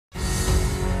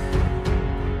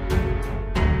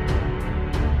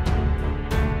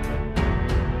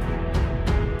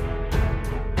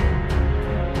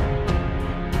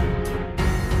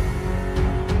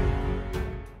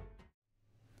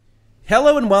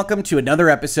Hello and welcome to another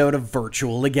episode of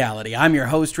Virtual Legality. I'm your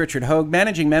host, Richard Hogue,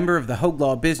 managing member of the Hogue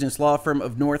Law Business Law Firm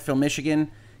of Northville,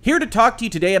 Michigan, here to talk to you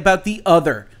today about the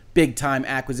other big-time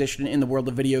acquisition in the world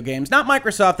of video games. Not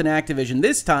Microsoft and Activision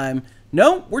this time.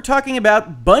 No, we're talking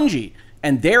about Bungie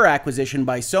and their acquisition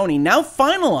by Sony, now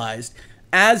finalized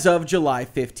as of July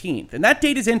 15th. And that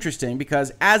date is interesting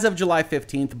because as of July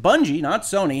 15th, Bungie, not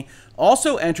Sony,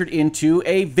 also entered into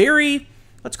a very,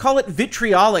 let's call it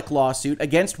vitriolic lawsuit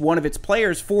against one of its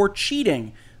players for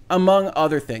cheating, among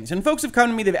other things. And folks have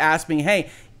come to me, they've asked me, hey,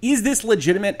 is this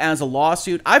legitimate as a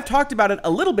lawsuit? I've talked about it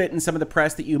a little bit in some of the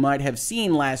press that you might have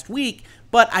seen last week,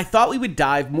 but I thought we would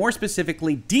dive more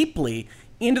specifically, deeply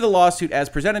into the lawsuit as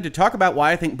presented to talk about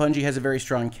why I think Bungie has a very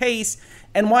strong case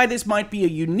and why this might be a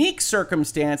unique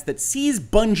circumstance that sees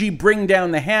Bungie bring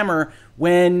down the hammer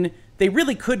when they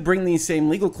really could bring these same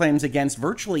legal claims against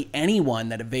virtually anyone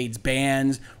that evades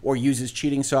bans or uses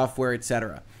cheating software,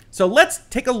 etc. So let's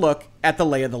take a look at the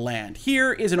lay of the land.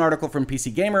 Here is an article from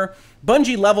PC Gamer.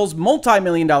 Bungie levels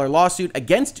multi-million-dollar lawsuit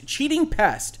against cheating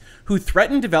pest who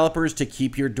threatened developers to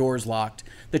keep your doors locked.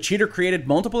 The cheater created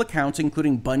multiple accounts,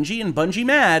 including Bungie and Bungie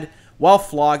Mad, while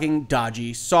flogging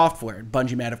dodgy software.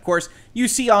 Bungie Mad, of course, you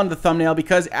see on the thumbnail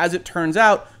because, as it turns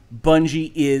out,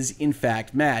 Bungie is, in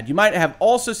fact, mad. You might have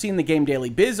also seen the Game Daily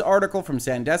Biz article from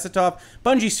Sandesitov.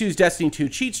 Bungie sues Destiny 2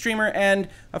 cheat streamer, and,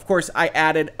 of course, I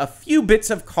added a few bits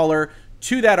of color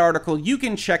to that article. You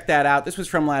can check that out. This was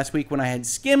from last week when I had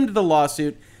skimmed the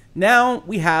lawsuit. Now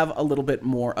we have a little bit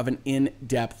more of an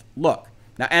in-depth look.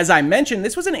 Now, as I mentioned,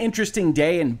 this was an interesting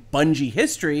day in Bungie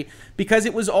history because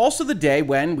it was also the day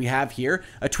when we have here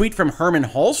a tweet from Herman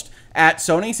Hulst at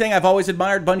Sony saying, "I've always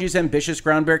admired Bungie's ambitious,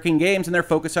 groundbreaking games and their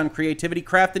focus on creativity,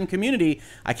 craft, and community.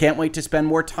 I can't wait to spend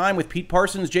more time with Pete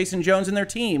Parsons, Jason Jones, and their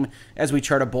team as we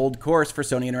chart a bold course for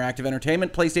Sony Interactive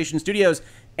Entertainment, PlayStation Studios,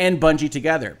 and Bungie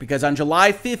together." Because on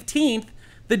July 15th,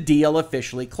 the deal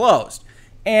officially closed.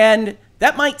 And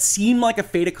that might seem like a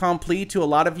fait accompli to a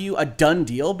lot of you, a done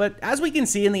deal, but as we can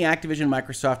see in the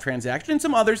Activision-Microsoft transaction and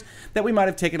some others that we might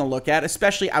have taken a look at,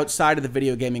 especially outside of the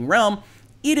video gaming realm,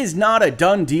 it is not a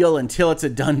done deal until it's a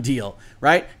done deal,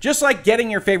 right? Just like getting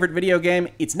your favorite video game,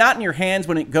 it's not in your hands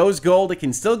when it goes gold, it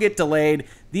can still get delayed.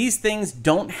 These things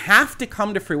don't have to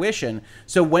come to fruition.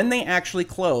 So when they actually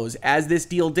close, as this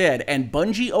deal did, and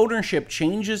Bungie ownership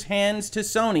changes hands to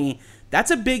Sony,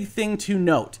 that's a big thing to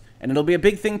note. And it'll be a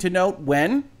big thing to note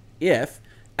when, if,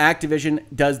 Activision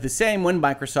does the same when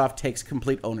Microsoft takes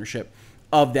complete ownership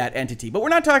of that entity. But we're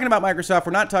not talking about Microsoft.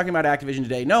 We're not talking about Activision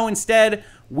today. No, instead,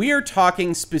 we're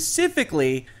talking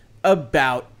specifically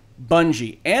about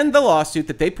Bungie and the lawsuit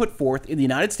that they put forth in the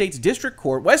United States District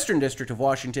Court, Western District of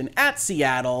Washington at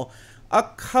Seattle a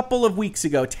couple of weeks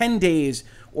ago, 10 days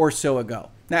or so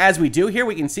ago. Now, as we do here,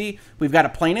 we can see we've got a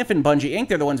plaintiff in Bungie Inc.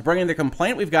 They're the ones bringing the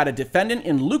complaint. We've got a defendant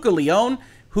in Luca Leone,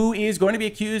 who is going to be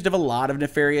accused of a lot of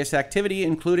nefarious activity,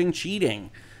 including cheating.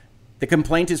 The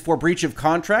complaint is for breach of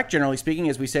contract. Generally speaking,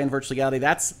 as we say in virtual legality,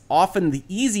 that's often the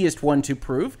easiest one to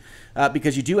prove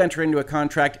because you do enter into a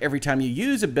contract every time you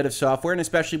use a bit of software, and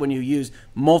especially when you use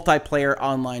multiplayer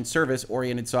online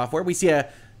service-oriented software. We see a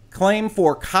claim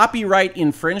for copyright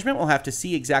infringement. We'll have to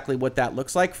see exactly what that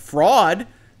looks like. Fraud,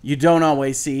 you don't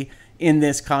always see in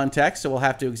this context, so we'll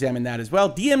have to examine that as well.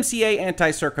 DMCA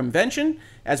anti-circumvention,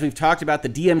 as we've talked about, the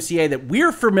DMCA that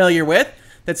we're familiar with,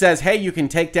 that says, hey, you can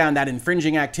take down that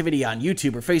infringing activity on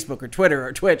YouTube or Facebook or Twitter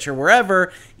or Twitch or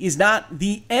wherever, is not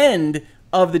the end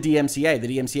of the DMCA.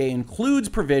 The DMCA includes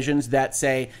provisions that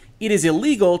say it is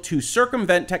illegal to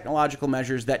circumvent technological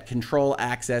measures that control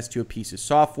access to a piece of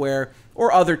software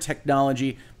or other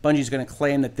technology. Bungie's going to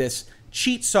claim that this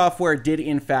cheat software did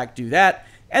in fact do that.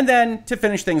 And then, to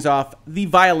finish things off, the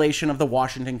violation of the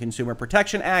Washington Consumer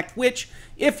Protection Act, which,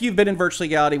 if you've been in virtual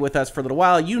legality with us for a little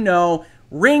while, you know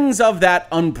rings of that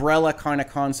umbrella kind of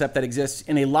concept that exists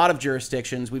in a lot of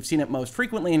jurisdictions. We've seen it most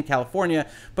frequently in California,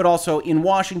 but also in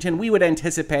Washington. We would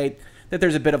anticipate that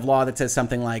there's a bit of law that says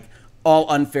something like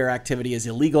all unfair activity is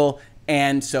illegal.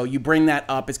 And so you bring that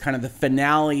up as kind of the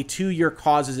finale to your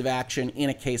causes of action in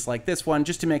a case like this one,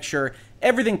 just to make sure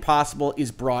everything possible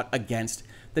is brought against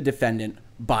the defendant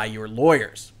by your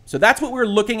lawyers. So that's what we're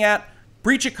looking at: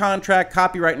 breach of contract,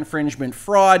 copyright infringement,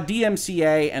 fraud,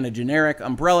 DMCA, and a generic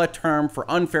umbrella term for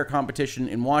unfair competition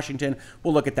in Washington.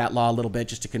 We'll look at that law a little bit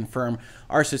just to confirm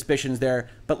our suspicions there.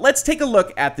 But let's take a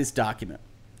look at this document,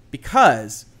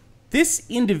 because this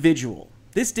individual,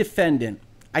 this defendant,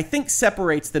 I think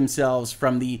separates themselves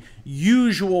from the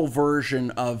usual version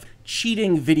of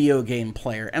cheating video game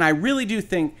player. And I really do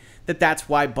think that that's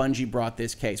why Bungie brought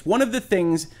this case. One of the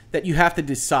things that you have to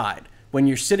decide when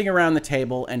you're sitting around the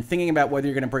table and thinking about whether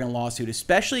you're going to bring a lawsuit,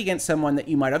 especially against someone that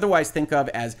you might otherwise think of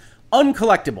as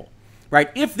uncollectible,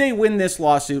 right? If they win this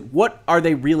lawsuit, what are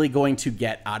they really going to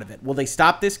get out of it? Will they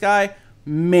stop this guy?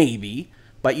 Maybe,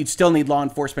 but you'd still need law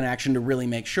enforcement action to really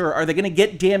make sure. Are they going to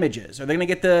get damages? Are they going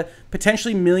to get the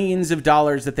potentially millions of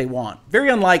dollars that they want? Very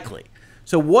unlikely.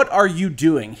 So what are you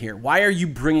doing here? Why are you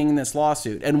bringing this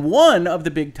lawsuit? And one of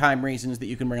the big time reasons that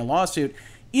you can bring a lawsuit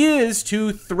is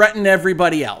to threaten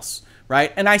everybody else,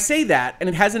 right? And I say that, and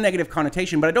it has a negative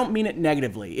connotation, but I don't mean it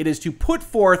negatively. It is to put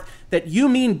forth that you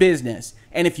mean business,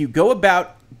 and if you go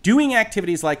about doing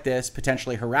activities like this,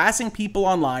 potentially harassing people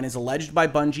online, as alleged by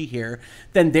Bungie here,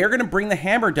 then they're going to bring the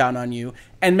hammer down on you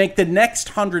and make the next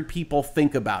 100 people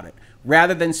think about it,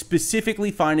 rather than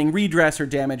specifically finding redress or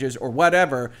damages or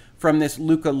whatever from this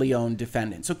Luca Leone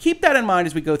defendant. So keep that in mind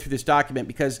as we go through this document,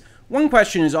 because one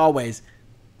question is always,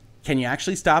 can you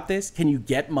actually stop this? Can you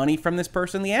get money from this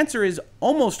person? The answer is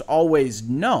almost always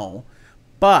no,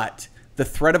 but the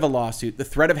threat of a lawsuit, the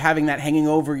threat of having that hanging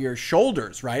over your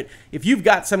shoulders, right? If you've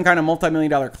got some kind of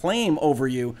multi-million-dollar claim over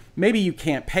you, maybe you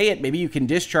can't pay it, maybe you can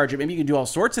discharge it, maybe you can do all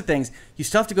sorts of things. You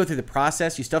still have to go through the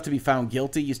process. You still have to be found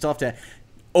guilty. You still have to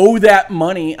owe that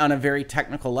money on a very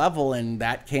technical level, and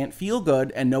that can't feel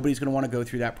good, and nobody's going to want to go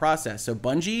through that process. So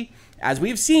Bungie, as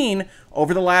we've seen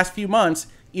over the last few months,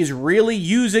 is really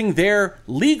using their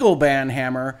legal ban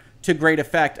hammer to great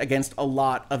effect against a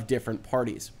lot of different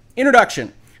parties.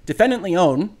 Introduction. Defendant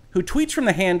Leone, who tweets from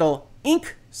the handle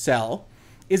InkCell,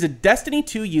 is a Destiny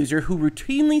 2 user who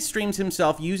routinely streams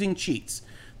himself using cheats,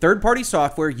 third-party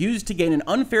software used to gain an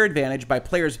unfair advantage by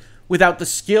players without the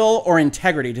skill or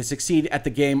integrity to succeed at the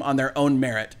game on their own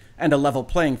merit and a level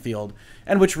playing field,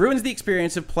 and which ruins the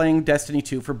experience of playing Destiny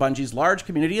 2 for Bungie's large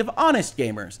community of honest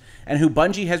gamers, and who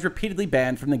Bungie has repeatedly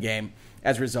banned from the game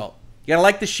as a result. You gotta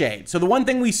like the shade. So the one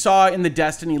thing we saw in the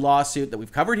Destiny lawsuit that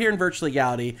we've covered here in Virtual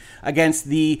Legality against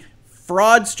the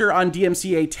fraudster on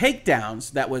DMCA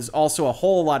takedowns, that was also a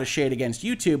whole lot of shade against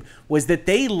YouTube, was that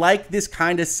they like this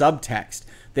kind of subtext.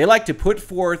 They like to put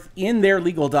forth in their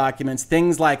legal documents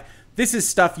things like, this is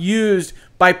stuff used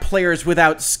by players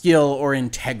without skill or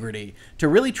integrity, to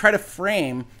really try to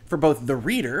frame for both the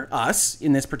reader, us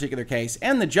in this particular case,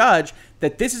 and the judge,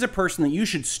 that this is a person that you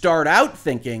should start out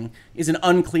thinking is an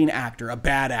unclean actor, a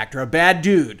bad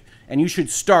dude. And you should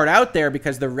start out there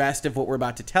because the rest of what we're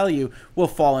about to tell you will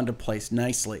fall into place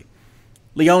nicely.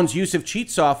 Leone's use of cheat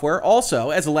software also,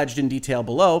 as alleged in detail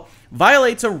below,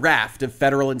 violates a raft of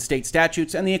federal and state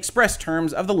statutes and the express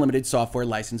terms of the Limited Software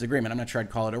License Agreement. I'm not sure I'd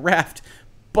call it a raft,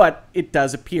 but it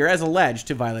does appear, as alleged,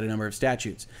 to violate a number of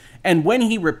statutes. And when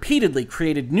he repeatedly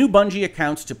created new Bungie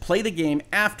accounts to play the game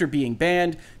after being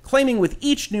banned, claiming with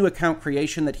each new account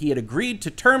creation that he had agreed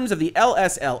to terms of the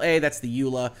LSLA, that's the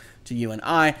EULA to you and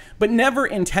I, but never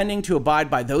intending to abide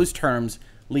by those terms,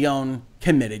 Leone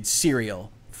committed serial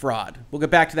fraud. We'll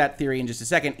get back to that theory in just a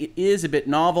second. It is a bit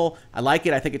novel. I like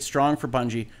it. I think it's strong for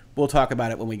Bungie. We'll talk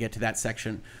about it when we get to that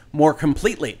section more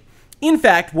completely. In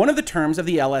fact, one of the terms of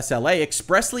the LSLA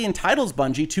expressly entitles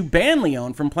Bungie to ban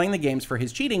Leone from playing the games for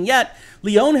his cheating, yet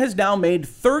Leone has now made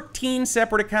 13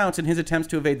 separate accounts in his attempts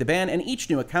to evade the ban, and each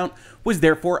new account was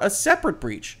therefore a separate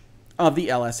breach of the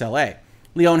LSLA.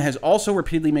 Leone has also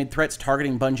repeatedly made threats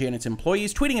targeting Bungie and its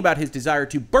employees, tweeting about his desire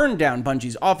to burn down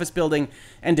Bungie's office building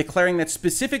and declaring that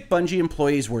specific Bungie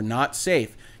employees were not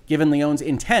safe, given Leone's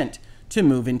intent to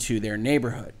move into their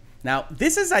neighborhood. Now,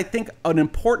 this is, I think, an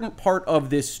important part of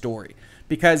this story,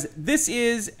 because this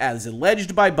is, as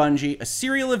alleged by Bungie, a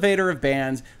serial evader of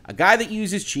bans, a guy that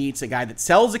uses cheats, a guy that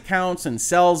sells accounts and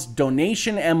sells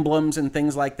donation emblems and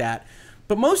things like that.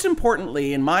 But most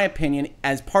importantly, in my opinion,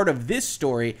 as part of this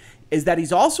story, is that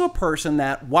he's also a person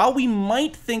that, while we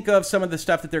might think of some of the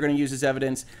stuff that they're going to use as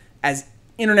evidence as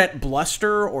internet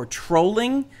bluster or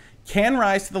trolling, can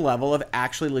rise to the level of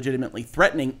actually legitimately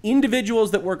threatening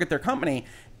individuals that work at their company,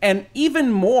 and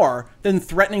even more than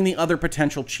threatening the other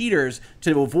potential cheaters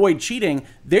to avoid cheating,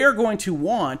 they're going to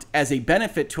want, as a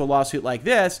benefit to a lawsuit like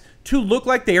this, to look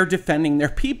like they are defending their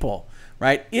people,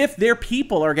 right? If their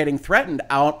people are getting threatened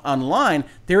out online,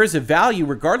 there is a value,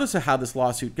 regardless of how this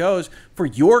lawsuit goes, for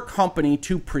your company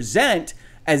to present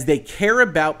as they care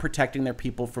about protecting their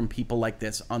people from people like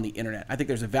this on the internet. I think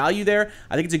there's a value there.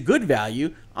 I think it's a good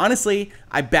value. Honestly,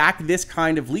 I back this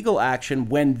kind of legal action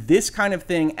when this kind of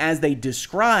thing, as they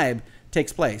describe,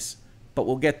 takes place. But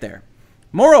we'll get there.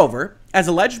 Moreover, as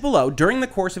alleged below, during the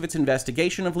course of its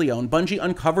investigation of Leone, Bungie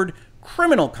uncovered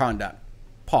criminal conduct.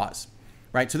 Pause.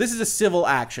 Right? So this is a civil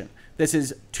action. This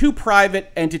is two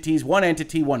private entities, one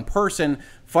entity, one person,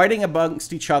 fighting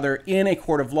amongst each other in a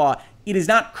court of law. It is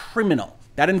not criminal.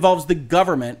 That involves the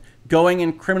government going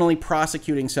and criminally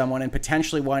prosecuting someone and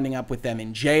potentially winding up with them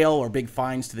in jail or big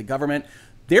fines to the government.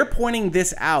 They're pointing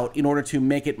this out in order to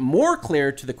make it more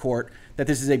clear to the court that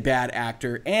this is a bad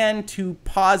actor and to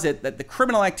posit that the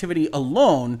criminal activity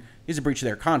alone is a breach of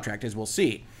their contract, as we'll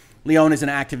see. Leon is an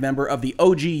active member of the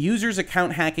OG Users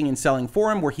Account Hacking and Selling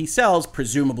Forum, where he sells,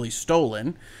 presumably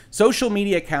stolen, social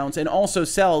media accounts and also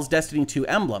sells Destiny 2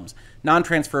 emblems,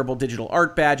 non-transferable digital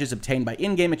art badges obtained by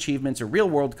in-game achievements or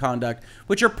real-world conduct,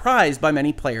 which are prized by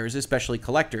many players, especially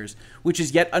collectors, which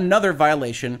is yet another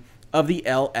violation of the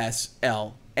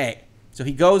LSLA. So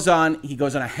he goes on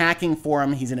a hacking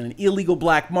forum. He's in an illegal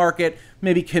black market,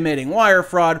 maybe committing wire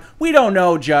fraud. We don't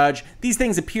know, Judge. These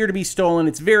things appear to be stolen.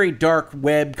 It's very dark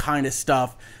web kind of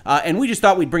stuff. And we just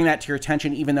thought we'd bring that to your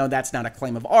attention, even though that's not a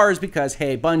claim of ours, because,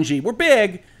 hey, Bungie, we're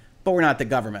big, but we're not the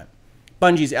government.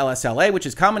 Bungie's LSLA, which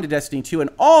is common to Destiny 2 and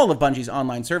all of Bungie's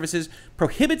online services,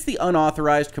 prohibits the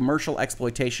unauthorized commercial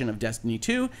exploitation of Destiny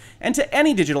 2 and to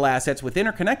any digital assets within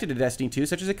or connected to Destiny 2,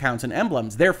 such as accounts and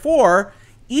emblems. Therefore,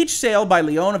 each sale by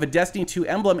Leon of a Destiny 2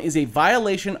 emblem is a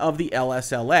violation of the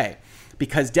LSLA.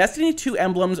 Because Destiny 2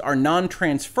 emblems are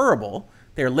non-transferable,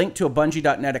 they are linked to a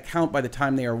Bungie.net account by the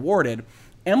time they are awarded,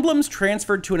 emblems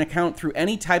transferred to an account through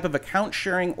any type of account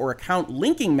sharing or account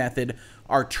linking method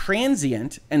are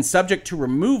transient and subject to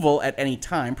removal at any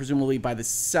time, presumably by the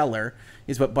seller,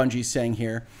 is what Bungie's saying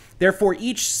here. Therefore,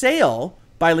 each sale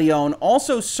by Leon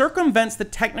also circumvents the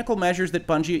technical measures that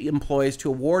Bungie employs to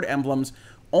award emblems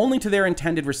only to their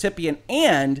intended recipient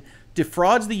and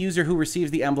defrauds the user who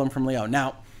receives the emblem from Leon.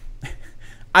 Now,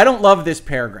 I don't love this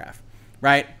paragraph,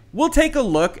 right? We'll take a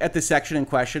look at the section in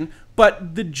question,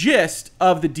 but the gist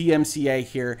of the DMCA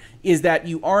here is that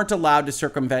you aren't allowed to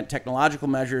circumvent technological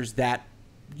measures that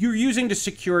you're using to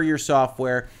secure your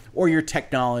software or your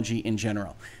technology in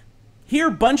general. Here,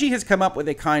 Bungie has come up with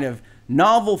a kind of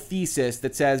novel thesis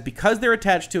that says because they're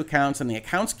attached to accounts and the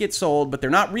accounts get sold, but they're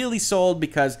not really sold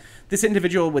because this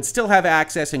individual would still have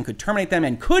access and could terminate them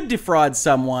and could defraud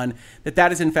someone,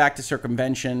 that is in fact a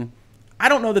circumvention. I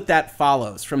don't know that that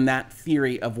follows from that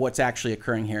theory of what's actually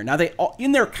occurring here. Now, they,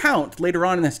 in their count later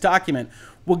on in this document,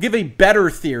 will give a better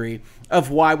theory of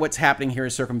why what's happening here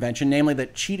is circumvention, namely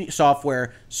that cheating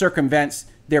software circumvents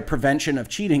their prevention of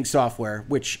cheating software,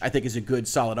 which I think is a good,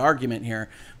 solid argument here.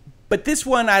 But this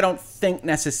one I don't think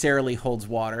necessarily holds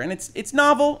water. And it's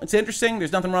novel, it's interesting,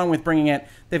 there's nothing wrong with bringing it.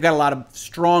 They've got a lot of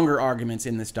stronger arguments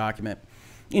in this document.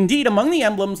 Indeed, among the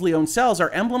emblems Leon sells are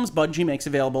emblems Bungie makes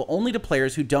available only to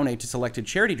players who donate to selected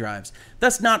charity drives.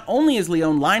 Thus, not only is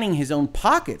Leon lining his own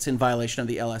pockets in violation of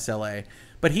the LSLA,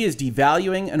 but he is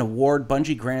devaluing an award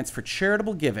Bungie grants for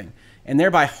charitable giving, and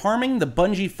thereby harming the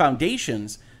Bungie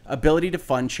Foundation's ability to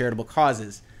fund charitable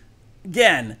causes.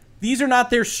 Again, these are not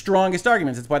their strongest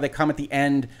arguments. That's why they come at the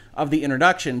end of the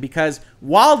introduction, because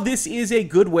while this is a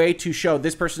good way to show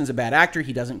this person is a bad actor,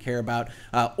 he doesn't care about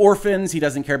orphans, he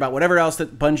doesn't care about whatever else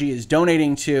that Bungie is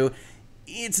donating to,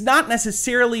 it's not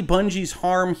necessarily Bungie's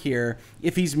harm here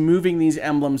if he's moving these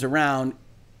emblems around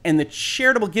and the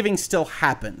charitable giving still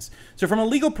happens. So from a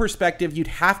legal perspective, you'd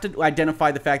have to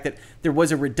identify the fact that there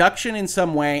was a reduction in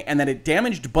some way and that it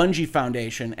damaged Bungie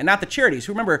Foundation and not the charities.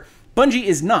 Remember, Bungie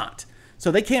is not. So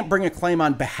they can't bring a claim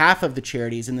on behalf of the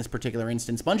charities in this particular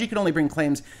instance. Bungie can only bring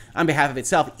claims on behalf of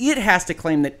itself. It has to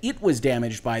claim that it was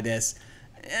damaged by this,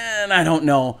 and I don't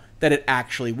know that it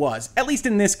actually was, at least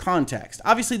in this context.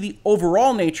 Obviously, the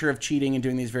overall nature of cheating and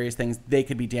doing these various things, they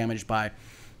could be damaged by.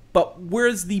 But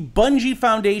whereas the Bungie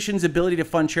Foundation's ability to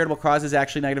fund charitable causes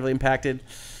actually negatively impacted,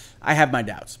 I have my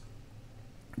doubts.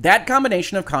 That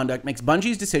combination of conduct makes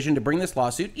Bungie's decision to bring this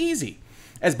lawsuit easy.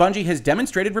 As Bungie has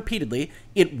demonstrated repeatedly,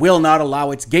 it will not allow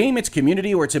its game, its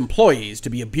community, or its employees to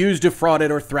be abused,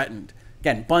 defrauded, or threatened.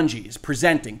 Again, Bungie is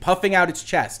presenting, puffing out its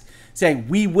chest, saying,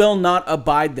 we will not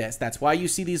abide this. That's why you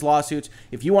see these lawsuits.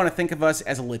 If you want to think of us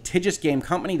as a litigious game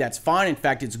company, that's fine. In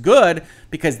fact, it's good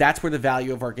because that's where the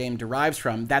value of our game derives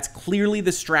from. That's clearly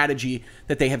the strategy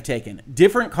that they have taken.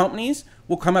 Different companies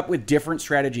will come up with different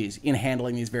strategies in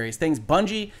handling these various things.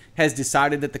 Bungie has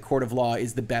decided that the court of law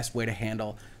is the best way to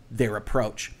handle their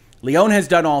approach. Leon has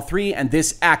done all three, and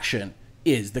this action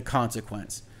is the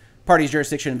consequence. Parties,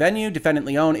 jurisdiction, and venue. Defendant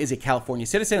Leon is a California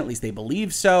citizen, at least they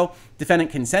believe so.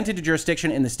 Defendant consented to jurisdiction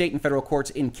in the state and federal courts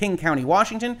in King County,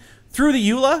 Washington. Through the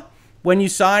EULA, when you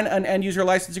sign an end-user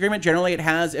license agreement, generally it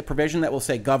has a provision that will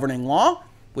say governing law,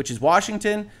 which is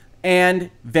Washington,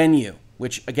 and venue,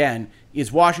 which, again, is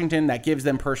Washington. That gives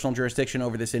them personal jurisdiction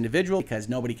over this individual because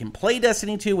nobody can play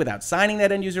Destiny 2 without signing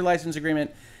that end-user license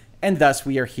agreement. And thus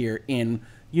we are here in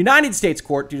United States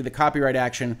court due to the copyright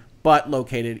action, but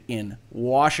located in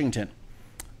Washington.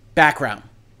 Background.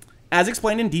 As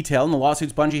explained in detail in the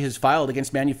lawsuits Bungie has filed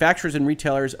against manufacturers and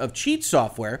retailers of cheat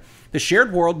software, the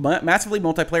shared world, massively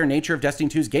multiplayer nature of Destiny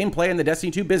 2's gameplay and the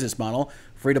Destiny 2 business model,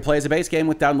 free to play as a base game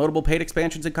with downloadable paid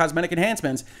expansions and cosmetic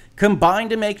enhancements, combine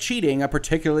to make cheating a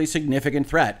particularly significant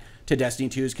threat to Destiny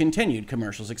 2's continued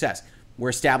commercial success. We're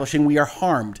establishing we are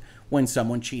harmed when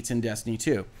someone cheats in Destiny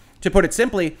 2. To put it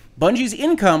simply, Bungie's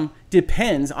income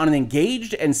depends on an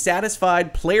engaged and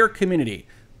satisfied player community,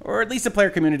 or at least a player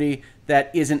community that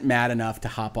isn't mad enough to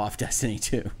hop off Destiny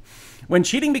 2. When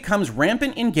cheating becomes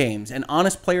rampant in games and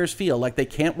honest players feel like they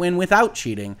can't win without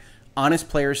cheating, honest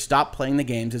players stop playing the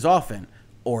games as often,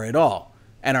 or at all,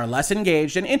 and are less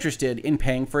engaged and interested in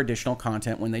paying for additional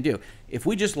content when they do. If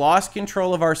we just lost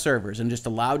control of our servers and just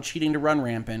allowed cheating to run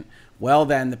rampant, well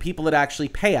then the people that actually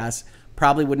pay us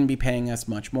probably wouldn't be paying us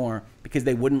much more because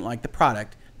they wouldn't like the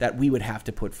product that we would have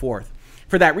to put forth.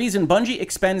 For that reason, Bungie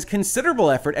expends considerable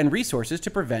effort and resources to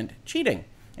prevent cheating.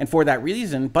 And for that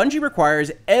reason, Bungie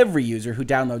requires every user who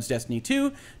downloads Destiny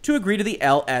 2 to agree to the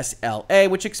LSLA,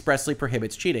 which expressly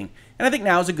prohibits cheating. And I think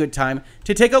now is a good time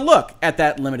to take a look at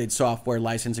that limited software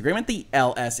license agreement, the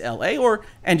LSLA, or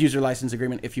end user license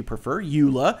agreement if you prefer,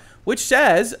 EULA, which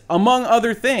says, among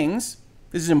other things,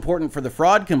 this is important for the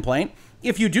fraud complaint,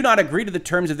 if you do not agree to the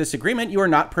terms of this agreement, you are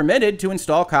not permitted to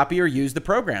install, copy, or use the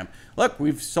program. Look,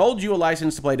 we've sold you a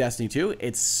license to play Destiny 2.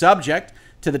 It's subject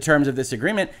to the terms of this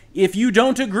agreement. If you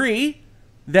don't agree,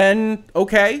 then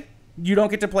okay, you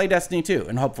don't get to play Destiny 2.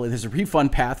 And hopefully there's a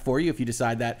refund path for you if you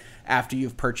decide that after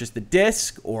you've purchased the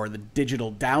disc or the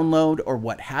digital download or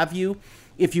what have you.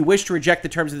 If you wish to reject the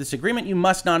terms of this agreement, you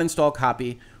must not install,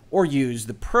 copy, or use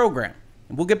the program.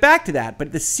 We'll get back to that,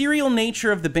 but the serial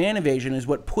nature of the ban evasion is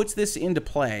what puts this into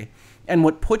play and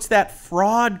what puts that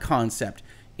fraud concept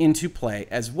into play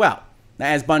as well. Now,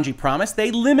 as Bungie promised,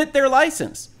 they limit their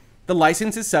license. The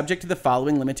license is subject to the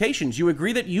following limitations. You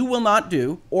agree that you will not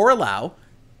do or allow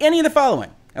any of the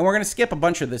following. And we're going to skip a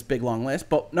bunch of this big long list,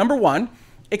 but number one,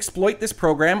 exploit this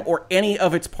program or any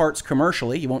of its parts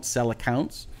commercially. You won't sell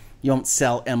accounts. You won't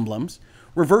sell emblems.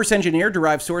 Reverse engineer,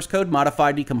 derive source code,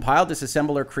 modify, decompile,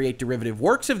 disassemble, or create derivative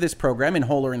works of this program in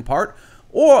whole or in part,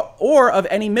 or of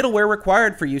any middleware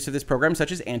required for use of this program,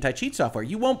 such as anti-cheat software.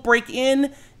 You won't break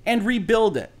in and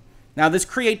rebuild it. Now, this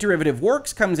create derivative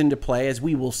works comes into play, as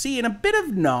we will see, in a bit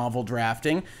of novel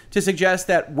drafting to suggest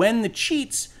that when the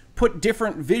cheats put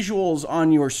different visuals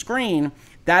on your screen,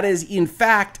 that is, in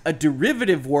fact, a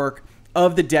derivative work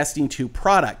of the Destiny 2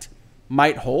 product.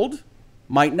 Might hold,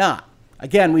 might not.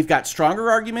 Again, we've got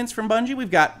stronger arguments from Bungie. We've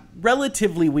got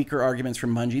relatively weaker arguments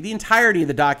from Bungie. The entirety of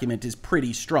the document is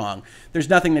pretty strong. There's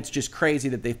nothing that's just crazy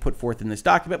that they've put forth in this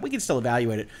document. We can still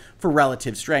evaluate it for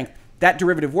relative strength. That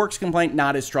derivative works complaint,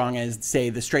 not as strong as, say,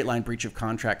 the straight line breach of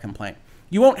contract complaint.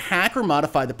 You won't hack or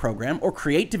modify the program or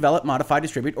create, develop, modify,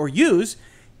 distribute, or use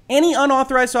any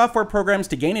unauthorized software programs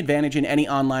to gain advantage in any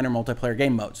online or multiplayer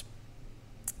game modes.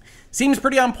 Seems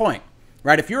pretty on point.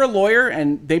 Right, if you're a lawyer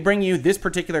and they bring you this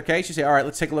particular case, you say, all right,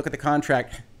 let's take a look at the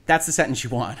contract. That's the sentence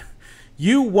you want.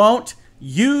 You won't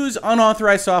use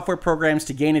unauthorized software programs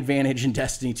to gain advantage in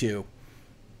Destiny 2.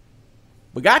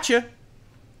 We got you.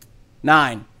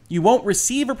 9. You won't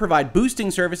receive or provide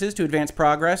boosting services to advance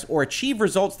progress or achieve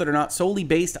results that are not solely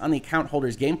based on the account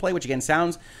holder's gameplay, which again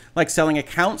sounds like selling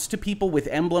accounts to people with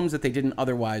emblems that they didn't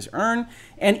otherwise earn.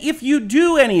 And if you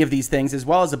do any of these things, as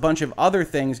well as a bunch of other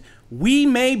things, we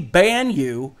may ban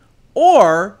you,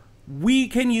 or we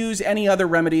can use any other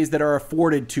remedies that are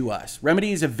afforded to us.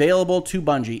 Remedies available to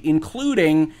Bungie,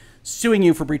 including suing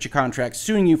you for breach of contract,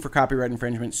 suing you for copyright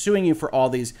infringement, suing you for all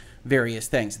these various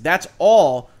things. That's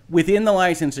all within the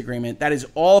license agreement. That is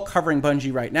all covering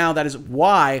Bungie right now. That is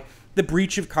why the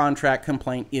breach of contract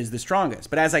complaint is the strongest.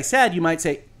 But as I said, you might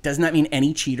say, doesn't that mean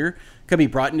any cheater could be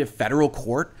brought into federal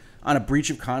court on a breach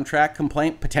of contract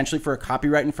complaint, potentially for a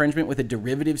copyright infringement with a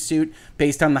derivative suit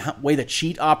based on the way the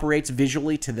cheat operates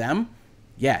visually to them?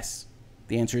 Yes.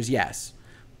 The answer is yes.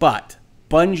 But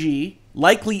Bungie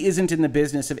likely isn't in the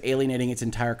business of alienating its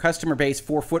entire customer base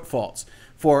for footfalls.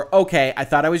 For, okay, I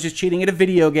thought I was just cheating at a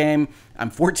video game. I'm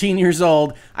 14 years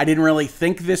old. I didn't really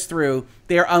think this through.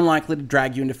 They are unlikely to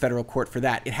drag you into federal court for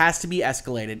that. It has to be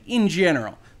escalated in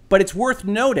general. But it's worth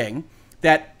noting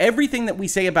that everything that we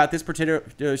say about this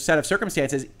particular set of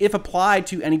circumstances, if applied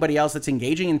to anybody else that's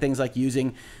engaging in things like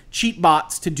using cheat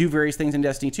bots to do various things in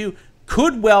Destiny 2,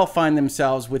 could well find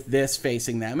themselves with this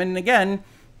facing them. And again,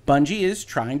 Bungie is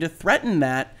trying to threaten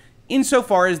that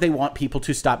insofar as they want people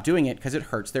to stop doing it because it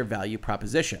hurts their value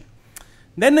proposition.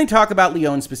 Then they talk about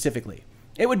Leon specifically.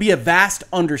 It would be a vast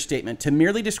understatement to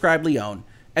merely describe Leon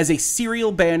as a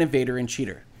serial ban evader and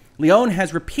cheater. Leon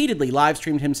has repeatedly live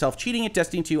streamed himself cheating at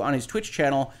Destiny 2 on his Twitch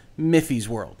channel Miffy's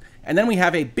World. And then we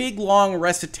have a big, long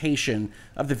recitation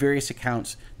of the various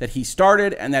accounts that he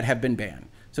started and that have been banned.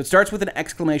 So it starts with an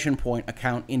exclamation point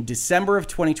account in December of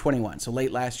 2021, so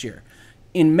late last year.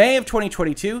 In May of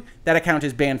 2022, that account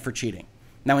is banned for cheating.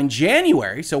 Now in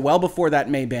January, so well before that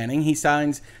May banning, he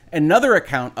signs another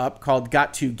account up called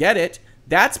Got to Get It.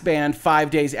 That's banned 5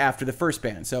 days after the first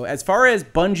ban. So as far as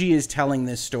Bungie is telling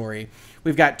this story,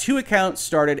 we've got two accounts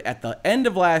started at the end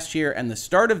of last year and the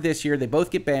start of this year. They both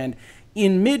get banned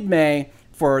in mid-May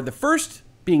for the first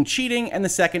being cheating and the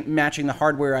second matching the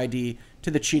hardware ID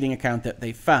to the cheating account that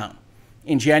they found.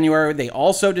 In January, they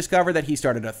also discovered that he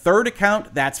started a third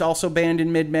account. That's also banned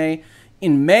in mid-May.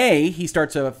 In May, he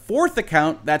starts a fourth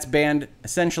account. That's banned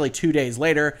essentially 2 days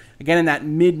later. Again, in that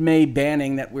mid-May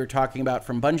banning that we're talking about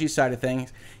from Bungie's side of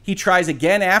things. He tries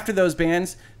again after those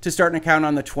bans to start an account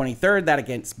on the 23rd. That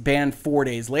gets banned 4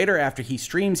 days later after he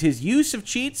streams his use of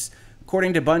cheats,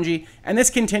 according to Bungie. And this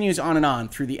continues on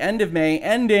through the end of May,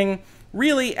 ending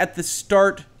really at the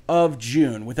start of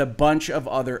June with a bunch of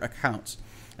other accounts.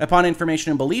 Upon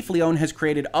information and belief, Leon has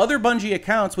created other Bungie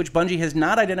accounts which Bungie has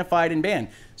not identified and banned.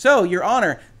 So, Your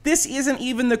Honor, this isn't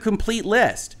even the complete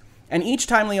list. And each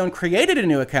time Leon created a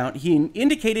new account, he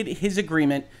indicated his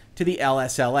agreement to the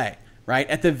LSLA, right?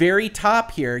 At the very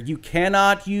top here, you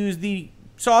cannot use the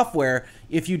software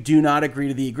if you do not agree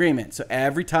to the agreement. So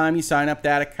every time you sign up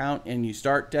that account and you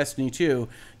start Destiny 2,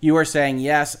 you are saying,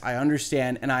 yes, I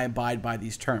understand and I abide by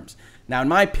these terms. Now, in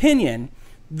my opinion,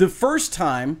 the first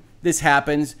time this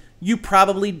happens, you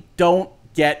probably don't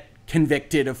get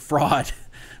convicted of fraud,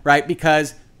 right?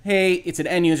 Because, hey, it's an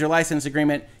end-user license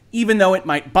agreement. Even though it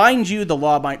might bind you, the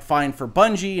law might fine for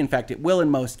Bungie. In fact, it will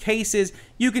in most cases.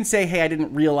 You can say, hey, I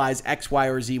didn't realize X, Y,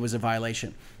 or Z was a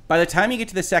violation. By the time you get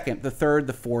to the second, the third,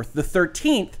 the fourth, the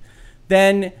 13th,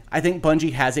 then I think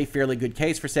Bungie has a fairly good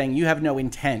case for saying you have no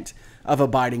intent of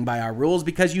abiding by our rules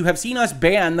because you have seen us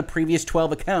ban the previous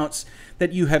 12 accounts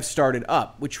that you have started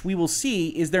up, which we will see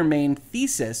is their main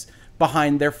thesis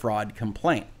behind their fraud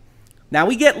complaint. Now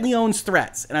we get Leon's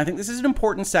threats, and I think this is an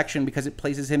important section because it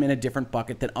places him in a different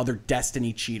bucket than other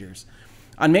Destiny cheaters.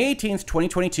 On May 18th,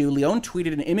 2022, Leon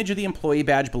tweeted an image of the employee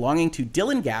badge belonging to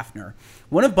Dylan Gaffner,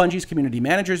 one of Bungie's community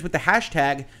managers, with the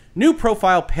hashtag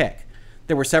 #NewProfilePic.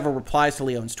 There were several replies to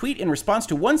Leon's tweet. In response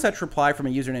to one such reply from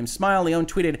a user named Smile, Leon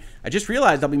tweeted, I just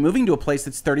realized I'll be moving to a place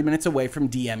that's 30 minutes away from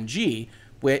DMG,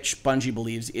 which Bungie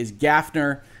believes is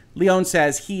Gaffner. Leon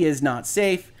says he is not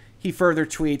safe. He further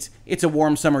tweets, it's a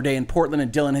warm summer day in Portland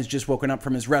and Dylan has just woken up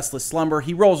from his restless slumber.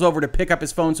 He rolls over to pick up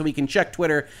his phone so he can check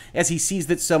Twitter as he sees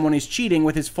that someone is cheating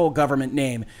with his full government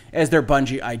name as their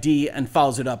Bungie ID and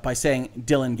follows it up by saying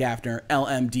Dylan Gaffner,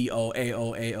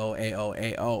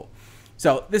 LMDOAOAOAOAO.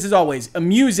 So this is always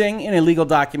amusing in a legal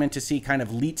document to see kind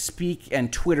of leet speak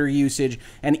and Twitter usage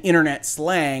and internet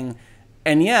slang.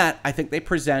 And yet, I think they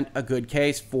present a good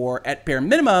case for, at bare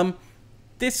minimum,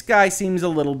 this guy seems a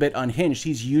little bit unhinged.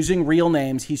 He's using real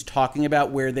names. He's talking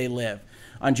about where they live.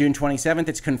 On June 27th,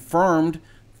 it's confirmed,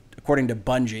 according to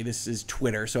Bungie, this is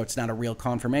Twitter, so it's not a real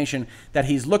confirmation, that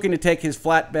he's looking to take his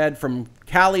flatbed from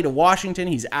Cali to Washington.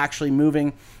 He's actually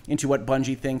moving into what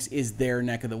Bungie thinks is their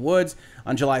neck of the woods.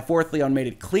 On July 4th, Leon made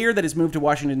it clear that his move to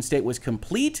Washington State was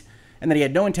complete and that he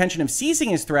had no intention of ceasing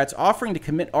his threats, offering to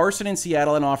commit arson in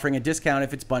Seattle and offering a discount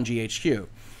if it's Bungie HQ.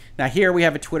 Now here we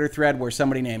have a Twitter thread where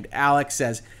somebody named Alex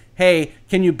says, hey,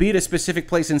 can you be at a specific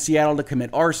place in Seattle to commit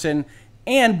arson?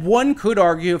 And one could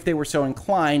argue, if they were so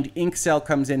inclined, Inkcell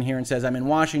comes in here and says, I'm in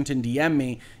Washington, DM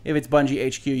me. If it's Bungie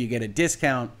HQ, you get a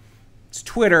discount. It's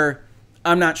Twitter.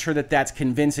 I'm not sure that that's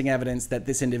convincing evidence that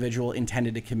this individual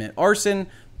intended to commit arson.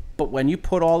 But when you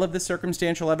put all of the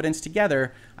circumstantial evidence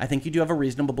together, I think you do have a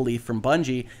reasonable belief from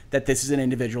Bungie that this is an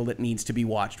individual that needs to be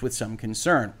watched with some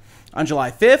concern. On July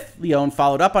 5th, Leon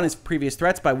followed up on his previous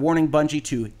threats by warning Bungie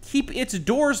to keep its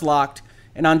doors locked.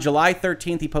 And on July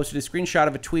 13th, he posted a screenshot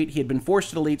of a tweet he had been forced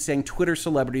to delete saying Twitter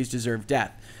celebrities deserve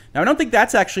death. Now, I don't think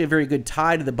that's actually a very good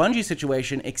tie to the Bungie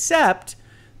situation, except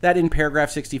that in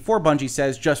paragraph 64, Bungie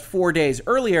says just 4 days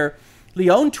earlier,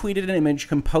 Leon tweeted an image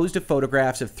composed of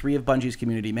photographs of 3 of Bungie's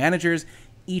community managers,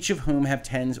 each of whom have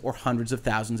tens or hundreds of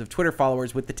thousands of Twitter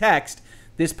followers with the text,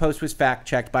 this post was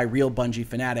fact-checked by real Bungie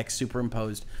fanatics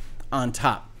superimposed on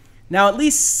top. Now, at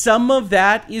least some of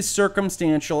that is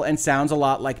circumstantial and sounds a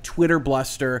lot like Twitter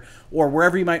bluster or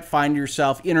wherever you might find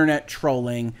yourself, internet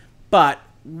trolling. But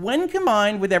when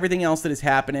combined with everything else that is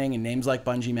happening and names like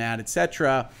Bungie Mad,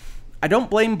 etc., I don't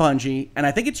blame Bungie, and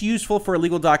I think it's useful for a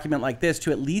legal document like this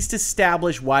to at least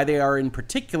establish why they are in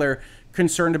particular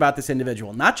concerned about this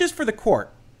individual. Not just for the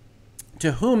court,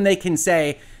 to whom they can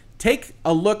say, take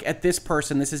a look at this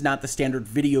person. This is not the standard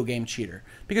video game cheater,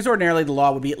 because ordinarily the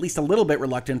law would be at least a little bit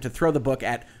reluctant to throw the book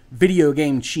at video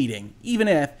game cheating, even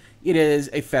if it is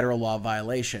a federal law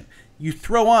violation. You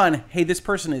throw on, hey, this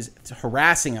person is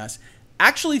harassing us,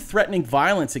 actually threatening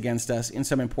violence against us in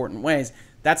some important ways.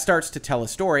 That starts to tell a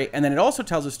story, and then it also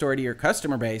tells a story to your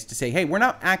customer base to say, hey, we're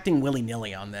not acting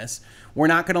willy-nilly on this. We're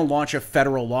not going to launch a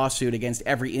federal lawsuit against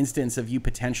every instance of you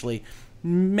potentially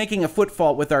making a foot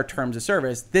fault with our terms of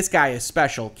service. This guy is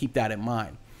special. Keep that in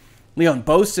mind. Leon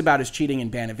boasts about his cheating and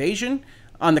ban evasion.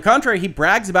 On the contrary, he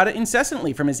brags about it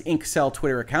incessantly from his Inkcell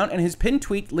Twitter account, and his pinned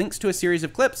tweet links to a series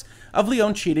of clips of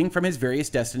Leon cheating from his various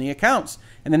Destiny accounts.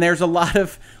 And then there's a lot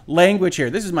of language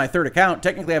here. This is my third account.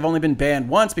 Technically, I've only been banned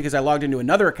once because I logged into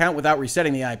another account without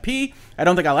resetting the IP. I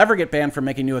don't think I'll ever get banned from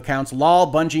making new accounts.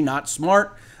 Lol, Bungie, not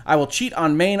smart. I will cheat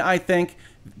on main, I think.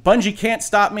 Bungie can't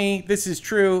stop me. This is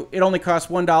true. It only costs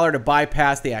 $1 to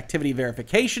bypass the activity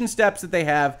verification steps that they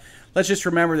have. Let's just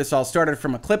remember this all started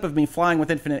from a clip of me flying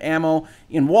with infinite ammo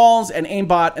in walls and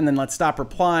aimbot, and then let's stop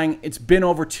replying. It's been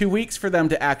over 2 weeks for them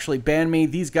to actually ban me.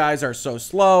 These guys are so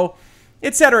slow,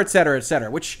 etc., etc., etc.,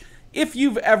 which if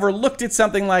you've ever looked at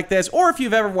something like this, or if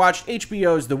you've ever watched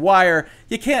HBO's The Wire,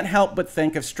 you can't help but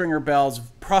think of Stringer Bell's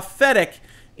prophetic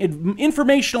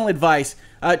informational advice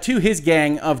to his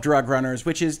gang of drug runners,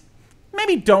 which is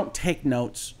maybe don't take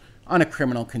notes on a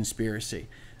criminal conspiracy.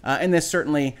 And this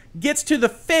certainly gets to the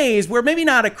phase where maybe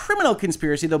not a criminal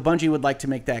conspiracy, though Bungie would like to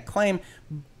make that claim,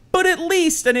 but at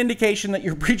least an indication that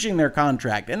you're breaching their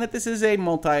contract and that this is a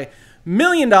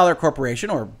multi-million-dollar corporation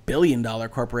or billion-dollar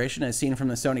corporation as seen from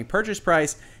the Sony purchase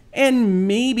price, and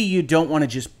maybe you don't want to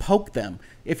just poke them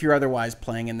if you're otherwise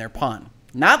playing in their pawn.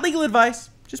 Not legal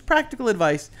advice, just practical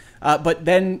advice. But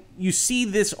then you see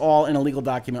this all in a legal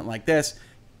document like this.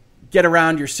 Get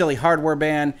around your silly hardware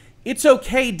ban. It's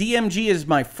okay, DMG is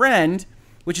my friend,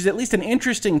 which is at least an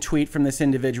interesting tweet from this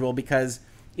individual, because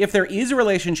if there is a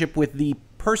relationship with the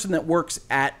person that works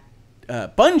at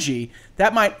Bungie,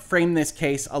 that might frame this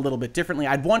case a little bit differently.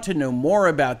 I'd want to know more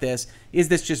about this. Is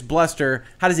this just bluster?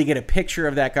 How does he get a picture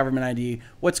of that government ID?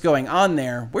 What's going on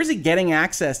there? Where's he getting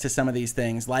access to some of these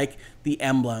things, like the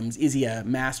emblems? Is he a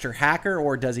master hacker,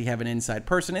 or does he have an inside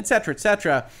person, etc.,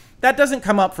 etc.? That doesn't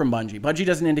come up from Bungie. Bungie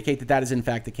doesn't indicate that that is in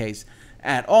fact the case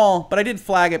at all, but I did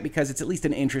flag it because it's at least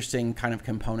an interesting kind of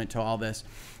component to all this.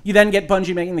 You then get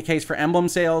Bungie making the case for emblem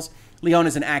sales. Leon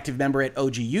is an active member at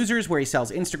OG Users, where he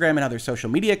sells Instagram and other social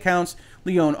media accounts.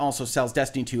 Leon also sells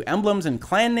Destiny 2 emblems and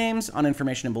clan names on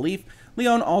Information and Belief.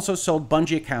 Leon also sold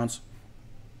Bungie accounts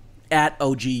at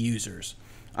OG Users.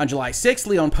 On July 6th,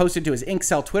 Leon posted to his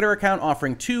Inkcell Twitter account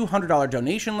offering two $100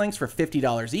 donation links for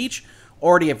 $50 each.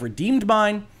 Already have redeemed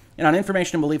mine. And on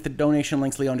Information and Belief, the donation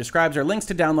links Leon describes are links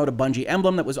to download a Bungie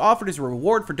emblem that was offered as a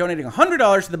reward for donating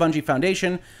 $100 to the Bungie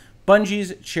Foundation,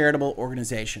 Bungie's charitable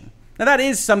organization. Now, that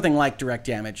is something like direct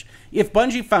damage. If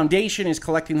Bungie Foundation is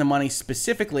collecting the money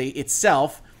specifically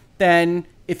itself, then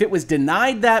if it was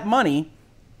denied that money,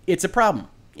 it's a problem.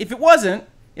 If it wasn't,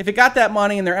 if it got that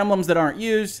money and their emblems that aren't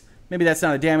used, maybe that's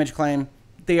not a damage claim.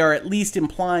 They are at least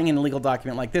implying in a legal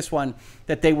document like this one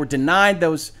that they were denied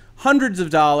those hundreds of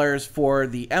dollars for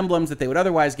the emblems that they would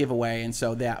otherwise give away, and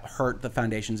so that hurt the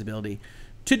Foundation's ability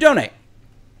to donate.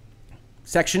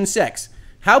 Section 6.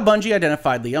 How Bungie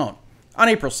identified Leon. On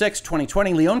April 6,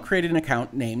 2020, Leon created an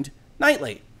account named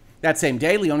Nightly. That same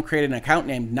day, Leon created an account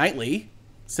named Nightly,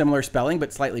 similar spelling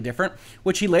but slightly different,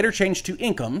 which he later changed to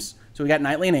Incomes. So we got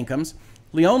Nightly and Incomes.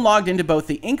 Leon logged into both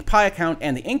the InkPie account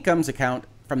and the Incomes account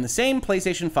from the same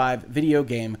PlayStation 5 video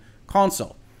game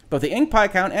console. Both the InkPie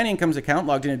account and Incomes account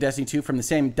logged into Destiny 2 from the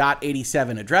same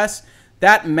 .87 address.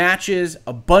 That matches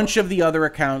a bunch of the other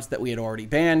accounts that we had already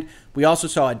banned. We also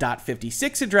saw a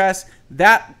 .56 address.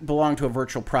 That belonged to a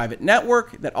virtual private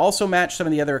network that also matched some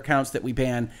of the other accounts that we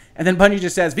banned. And then Bungie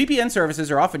just says, VPN services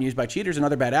are often used by cheaters and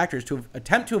other bad actors to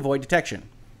attempt to avoid detection.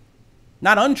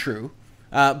 Not untrue,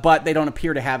 but they don't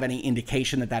appear to have any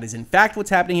indication that that is in fact what's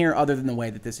happening here, other than the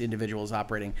way that this individual is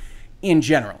operating in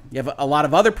general. You have a lot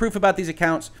of other proof about these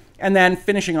accounts, and then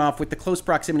finishing off with the close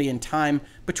proximity in time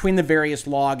between the various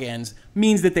logins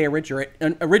means that they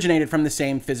originated from the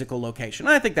same physical location.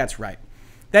 I think that's right.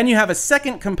 Then you have a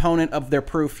second component of their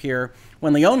proof here.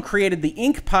 When Leon created the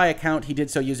InkPie account, he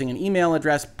did so using an email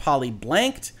address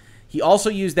polyblanked. He also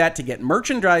used that to get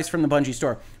merchandise from the Bungie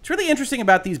store. What's really interesting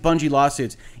about these Bungie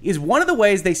lawsuits is one of the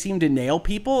ways they seem to nail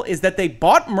people is that they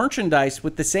bought merchandise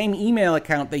with the same email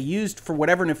account they used for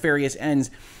whatever nefarious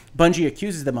ends Bungie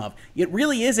accuses them of. It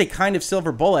really is a kind of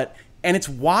silver bullet. And it's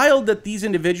wild that these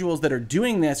individuals that are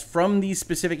doing this from these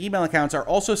specific email accounts are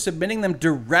also submitting them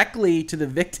directly to the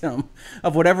victim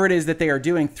of whatever it is that they are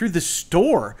doing through the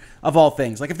store of all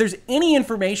things. Like, if there's any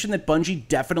information that Bungie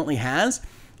definitely has,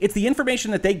 it's the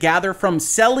information that they gather from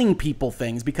selling people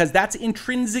things, because that's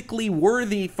intrinsically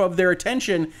worthy of their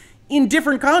attention in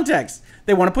different contexts.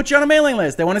 They want to put you on a mailing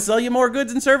list. They want to sell you more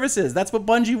goods and services. That's what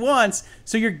Bungie wants.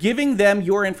 So you're giving them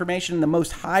your information in the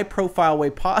most high-profile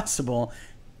way possible.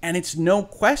 And it's no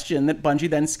question that Bungie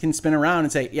then can spin around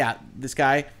and say, yeah, this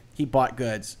guy, he bought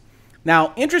goods.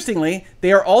 Now, interestingly,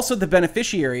 they are also the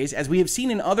beneficiaries, as we have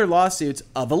seen in other lawsuits,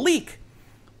 of a leak.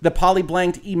 The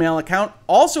polyblanked email account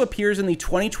also appears in the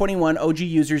 2021 OG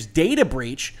users data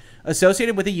breach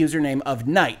associated with a username of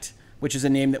Knight, which is a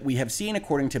name that we have seen,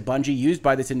 according to Bungie, used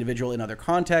by this individual in other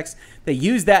contexts. They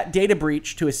used that data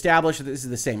breach to establish that this is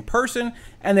the same person,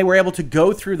 and they were able to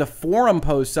go through the forum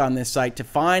posts on this site to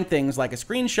find things like a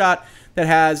screenshot that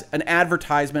has an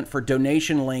advertisement for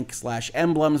donation link /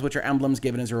 emblems, which are emblems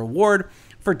given as a reward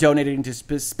for donating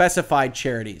to specified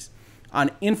charities.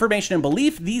 On information and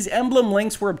belief, these emblem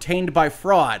links were obtained by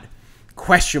fraud.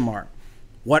 Question mark.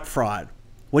 What fraud?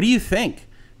 What do you think?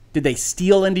 Did they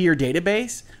steal into your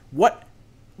database? What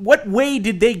way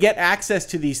did they get access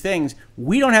to these things?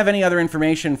 We don't have any other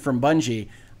information from Bungie.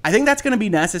 I think that's going to be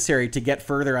necessary to get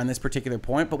further on this particular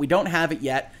point, but we don't have it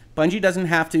yet. Bungie doesn't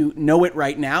have to know it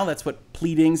right now. That's what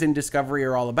pleadings and discovery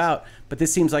are all about. But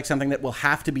this seems like something that will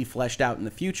have to be fleshed out in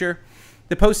the future.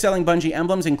 The post-selling Bungie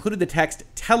emblems included the text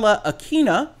Tella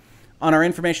Akina. On our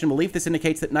information and belief, this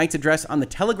indicates that Knight's address on the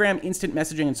Telegram instant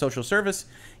messaging and social service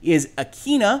is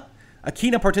Akina.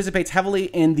 Akina participates heavily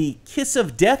in the Kiss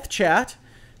of Death chat.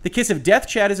 The Kiss of Death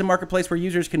chat is a marketplace where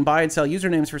users can buy and sell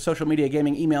usernames for social media,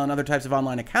 gaming, email, and other types of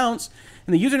online accounts.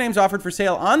 And the usernames offered for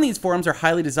sale on these forums are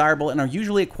highly desirable and are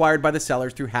usually acquired by the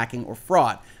sellers through hacking or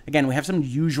fraud. Again, we have some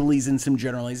usuallys and some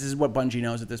generallys. This is what Bungie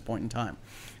knows at this point in time.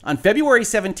 On February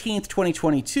 17th,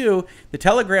 2022, the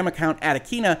Telegram account at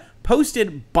Akina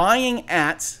posted buying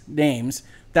at names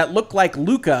that look like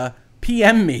Luca,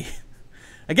 PM me.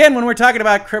 Again, when we're talking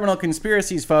about criminal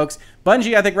conspiracies, folks,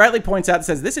 Bungie, I think, rightly points out and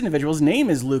says this individual's name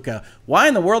is Luca. Why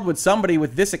in the world would somebody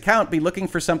with this account be looking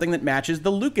for something that matches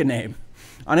the Luca name?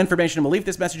 On information and belief,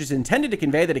 this message is intended to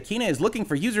convey that Akina is looking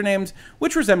for usernames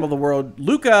which resemble the word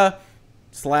Luca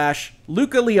 /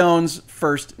 Luca Leone's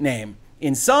first name.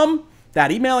 In sum,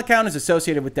 that email account is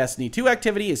associated with Destiny 2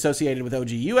 activity, associated with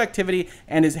OGU activity,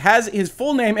 and has his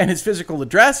full name and his physical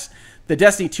address. The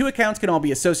Destiny 2 accounts can all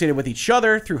be associated with each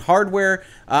other through hardware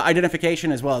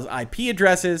identification as well as IP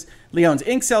addresses. Leon's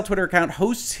Inkcell Twitter account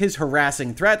hosts his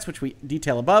harassing threats, which we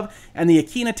detail above, and the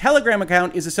Akina Telegram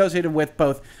account is associated with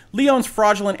both Leon's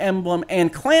fraudulent emblem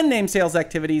and clan name sales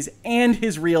activities and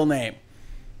his real name.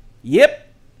 Yep.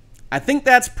 I think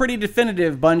that's pretty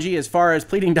definitive, Bungie, as far as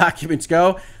pleading documents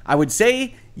go. I would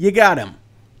say you got him.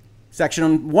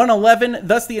 Section 111,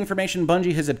 thus the information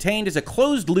Bungie has obtained is a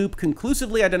closed loop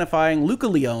conclusively identifying Luca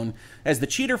Leone as the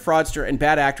cheater, fraudster, and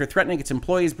bad actor threatening its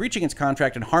employees, breaching its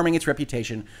contract, and harming its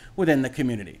reputation within the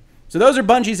community. So those are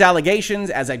Bungie's allegations.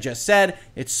 As I just said,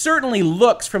 it certainly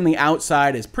looks from the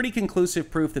outside as pretty conclusive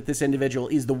proof that this individual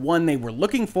is the one they were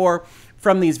looking for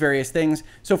from these various things.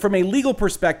 So from a legal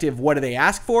perspective, what do they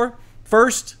ask for?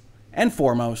 First and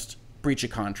foremost, breach of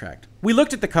contract. We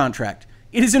looked at the contract.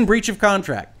 It is in breach of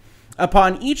contract.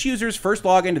 Upon each user's first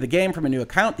login to the game from a new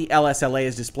account, the LSLA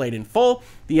is displayed in full.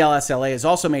 The LSLA is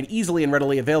also made easily and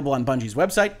readily available on Bungie's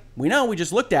website. We know, we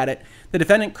just looked at it. The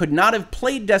defendant could not have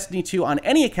played Destiny 2 on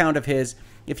any account of his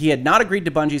if he had not agreed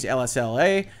to Bungie's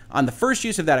LSLA. On the first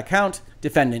use of that account,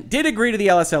 defendant did agree to the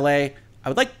LSLA. I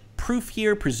would like proof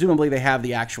here. Presumably they have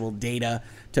the actual data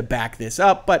to back this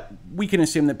up, but we can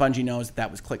assume that Bungie knows that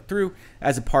that was clicked through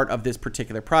as a part of this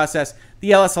particular process.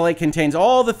 The LSLA contains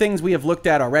all the things we have looked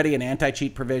at already: an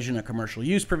anti-cheat provision, a commercial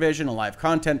use provision, a live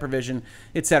content provision,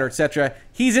 etc., etc.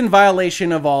 He's in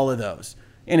violation of all of those.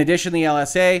 In addition, the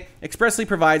LSA expressly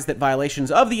provides that violations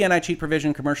of the anti-cheat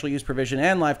provision, commercial use provision,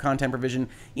 and live content provision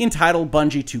entitle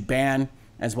Bungie to ban,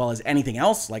 as well as anything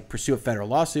else, like pursue a federal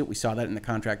lawsuit. We saw that in the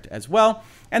contract as well.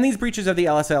 And these breaches of the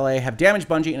LSLA have damaged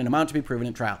Bungie in an amount to be proven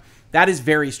at trial. That is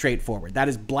very straightforward. That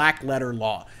is black letter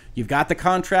law. You've got the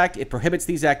contract. It prohibits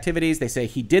these activities. They say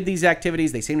he did these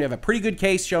activities. They seem to have a pretty good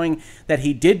case showing that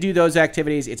he did do those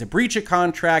activities. It's a breach of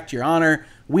contract, Your Honor.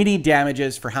 We need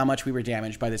damages for how much we were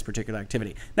damaged by this particular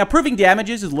activity. Now, proving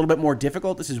damages is a little bit more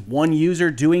difficult. This is one user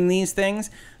doing these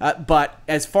things. But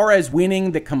as far as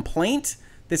winning the complaint,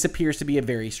 this appears to be a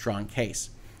very strong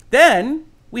case. Then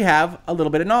we have a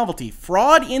little bit of novelty.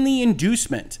 Fraud in the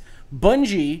inducement.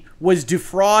 Bungie was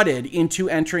defrauded into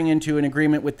entering into an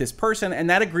agreement with this person, and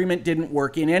that agreement didn't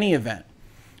work in any event.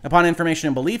 Upon information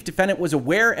and belief, defendant was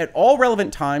aware at all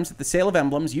relevant times that the sale of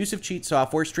emblems, use of cheat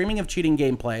software, streaming of cheating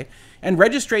gameplay, and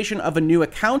registration of a new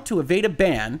account to evade a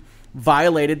ban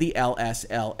violated the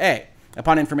LSLA.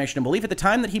 Upon information and belief at the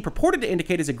time that he purported to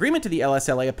indicate his agreement to the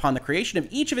LSLA upon the creation of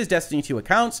each of his Destiny 2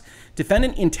 accounts,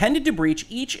 defendant intended to breach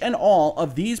each and all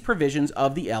of these provisions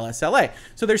of the LSLA.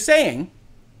 So they're saying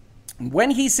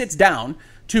when he sits down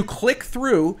to click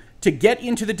through to get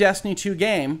into the Destiny 2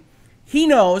 game, he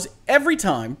knows every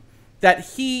time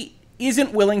that he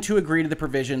isn't willing to agree to the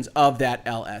provisions of that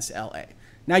LSLA.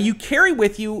 Now, you carry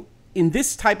with you in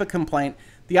this type of complaint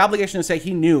the obligation to say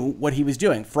he knew what he was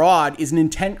doing. Fraud is an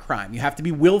intent crime. You have to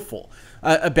be willful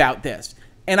about this.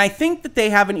 And I think that they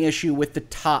have an issue with the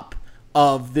top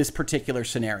of this particular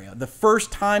scenario. The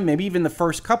first time, maybe even the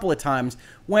first couple of times,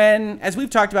 when, as we've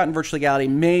talked about in Virtual Legality,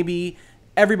 maybe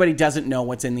everybody doesn't know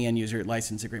what's in the end user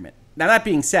license agreement. Now, that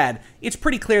being said, it's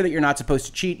pretty clear that you're not supposed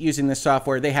to cheat using this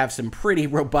software. They have some pretty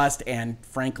robust and,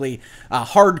 frankly,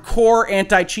 hardcore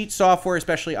anti-cheat software,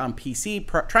 especially on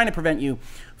PC, trying to prevent you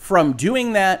from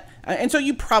doing that. And so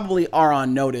you probably are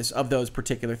on notice of those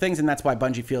particular things, and that's why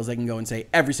Bungie feels they can go and say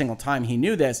every single time he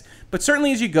knew this. But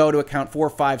certainly as you go to account 4,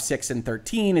 5, 6, and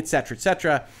 13,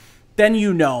 etc., then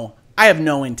you know I have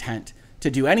no intent to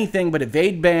do anything but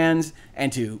evade bans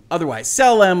and to otherwise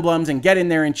sell emblems and get in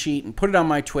there and cheat and put it on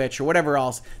my Twitch or whatever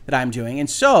else that I'm doing. And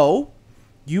so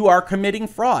you are committing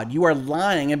fraud. You are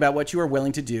lying about what you are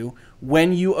willing to do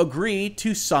when you agree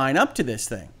to sign up to this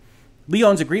thing.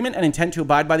 Leon's agreement and intent to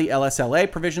abide by the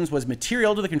LSLA provisions was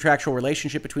material to the contractual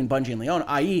relationship between Bungie and Leon,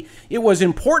 i.e., it was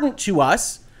important to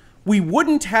us. We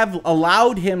wouldn't have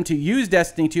allowed him to use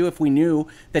Destiny 2 if we knew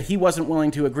that he wasn't willing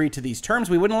to agree to these terms.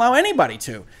 We wouldn't allow anybody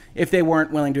to if they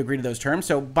weren't willing to agree to those terms.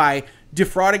 So by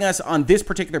defrauding us on this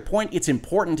particular point, it's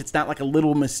important. It's not like a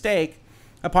little mistake.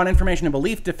 Upon information and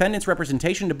belief, defendant's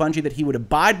representation to Bungie that he would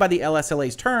abide by the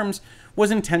LSLA's terms was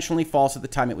intentionally false at the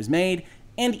time it was made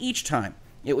and each time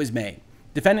it was made.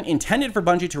 Defendant intended for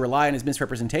Bungie to rely on his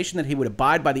misrepresentation that he would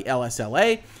abide by the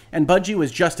LSLA, and Bungie was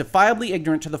justifiably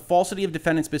ignorant to the falsity of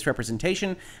defendant's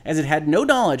misrepresentation, as it had no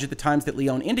knowledge at the times that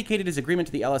Leon indicated his agreement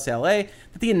to the LSLA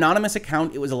that the anonymous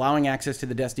account it was allowing access to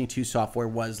the Destiny 2 software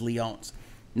was Leon's.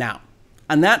 Now,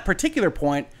 on that particular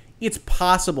point, it's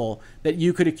possible that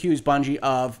you could accuse Bungie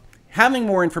of having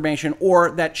more information,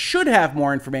 or that should have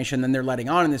more information than they're letting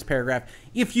on in this paragraph.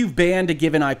 If you've banned a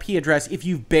given IP address, if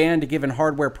you've banned a given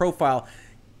hardware profile,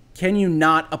 can you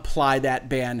not apply that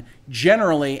ban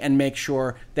generally and make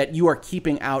sure that you are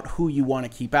keeping out who you want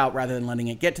to keep out rather than letting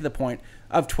it get to the point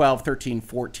of 12, 13,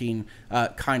 14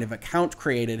 kind of account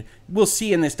created? We'll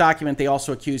see in this document they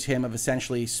also accuse him of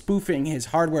essentially spoofing his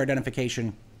hardware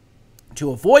identification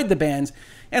to avoid the bans,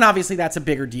 and obviously that's a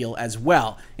bigger deal as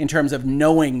well in terms of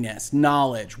knowingness,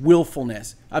 knowledge,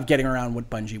 willfulness of getting around what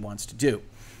Bungie wants to do.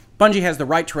 Bungie has the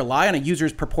right to rely on a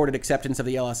user's purported acceptance of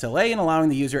the LSLA in allowing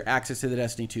the user access to the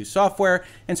Destiny 2 software,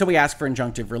 and so we ask for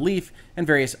injunctive relief and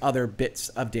various other bits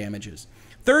of damages.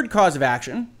 Third cause of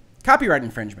action, copyright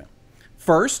infringement.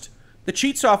 First, the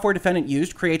cheat software defendant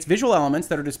used creates visual elements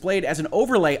that are displayed as an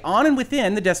overlay on and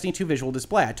within the Destiny 2 visual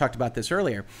display. I talked about this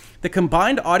earlier. The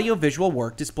combined audio-visual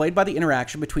work displayed by the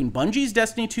interaction between Bungie's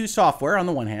Destiny 2 software on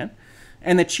the one hand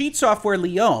and the cheat software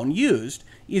Leon used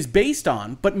is based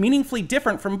on, but meaningfully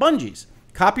different from Bungie's,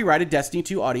 copyrighted Destiny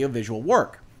 2 audio-visual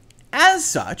work. As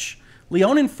such,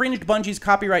 Leon infringed Bungie's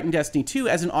copyright in Destiny 2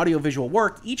 as an audio-visual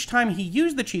work each time he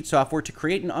used the cheat software to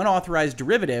create an unauthorized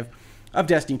derivative of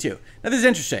Destiny 2. Now, this is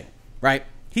interesting, right?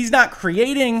 He's not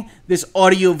creating this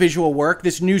audio-visual work,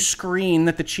 this new screen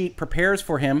that the cheat prepares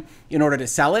for him in order to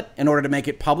sell it, in order to make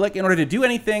it public, in order to do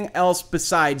anything else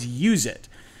besides use it.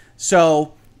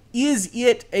 So, is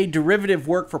it a derivative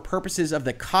work for purposes of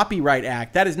the Copyright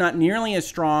Act? That is not nearly as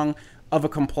strong of a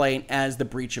complaint as the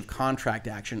breach of contract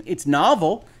action. It's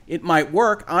novel. It might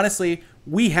work. Honestly,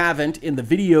 we haven't, in the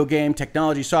video game,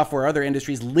 technology, software, other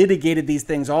industries, litigated these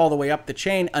things all the way up the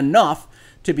chain enough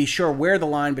to be sure where the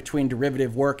line between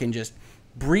derivative work and just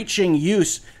breaching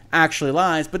use actually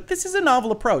lies. But this is a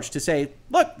novel approach to say,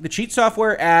 look, the cheat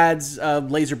software adds a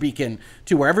laser beacon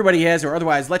to where everybody is, or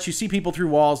otherwise lets you see people through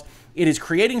walls. It is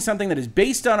creating something that is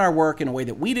based on our work in a way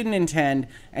that we didn't intend,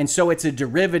 and so it's a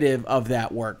derivative of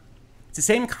that work. It's the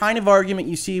same kind of argument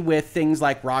you see with things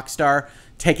like Rockstar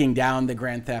taking down the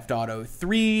Grand Theft Auto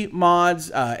 3 mods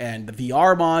and the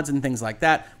VR mods and things like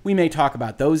that. We may talk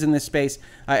about those in this space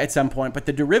at some point, but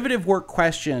the derivative work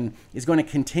question is going to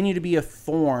continue to be a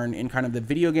thorn in kind of the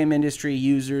video game industry,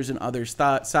 users, and other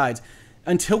sides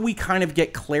until we kind of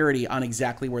get clarity on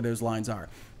exactly where those lines are.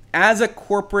 As a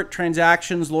corporate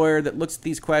transactions lawyer that looks at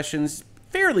these questions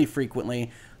fairly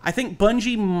frequently, I think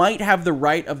Bungie might have the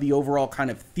right of the overall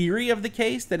kind of theory of the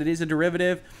case that it is a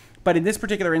derivative. But in this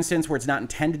particular instance where it's not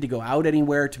intended to go out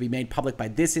anywhere, to be made public by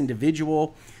this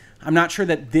individual, I'm not sure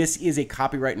that this is a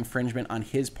copyright infringement on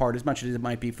his part as much as it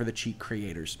might be for the cheat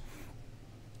creators.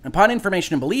 Upon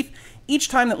information and belief, each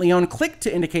time that Leon clicked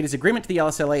to indicate his agreement to the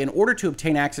LSLA in order to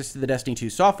obtain access to the Destiny 2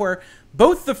 software,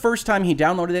 both the first time he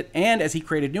downloaded it and as he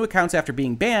created new accounts after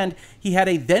being banned, he had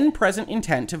a then-present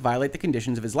intent to violate the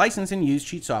conditions of his license and use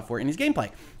cheat software in his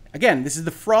gameplay. Again, this is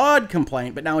the fraud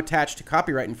complaint, but now attached to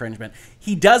copyright infringement.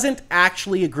 He doesn't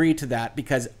actually agree to that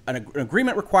because an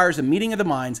agreement requires a meeting of the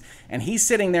minds, and he's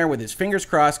sitting there with his fingers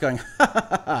crossed going, ha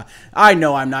ha ha, I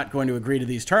know I'm not going to agree to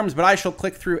these terms, but I shall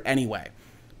click through anyway.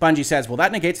 Bungie says, well,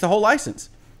 that negates the whole license.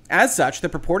 As such, the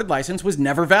purported license was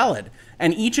never valid,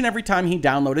 and each and every time he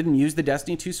downloaded and used the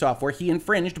Destiny 2 software, he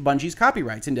infringed Bungie's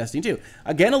copyrights in Destiny 2.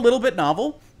 Again, a little bit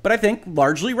novel, but I think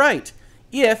largely right.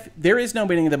 If there is no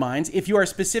meeting of the minds, if you are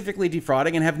specifically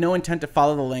defrauding and have no intent to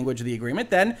follow the language of the agreement,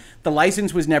 then the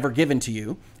license was never given to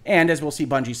you. And as we'll see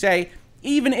Bungie say,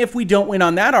 even if we don't win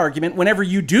on that argument, whenever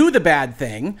you do the bad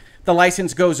thing, the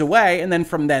license goes away, and then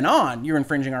from then on, you're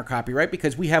infringing our copyright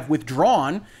because we have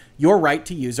withdrawn your right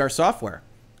to use our software.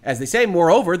 As they say,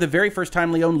 moreover, the very first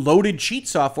time Leon loaded cheat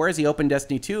software as he opened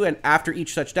Destiny 2, and after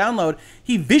each such download,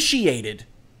 he vitiated,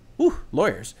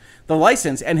 lawyers, the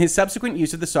license, and his subsequent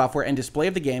use of the software and display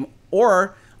of the game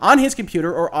or on his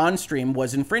computer or on stream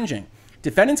was infringing.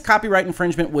 Defendant's copyright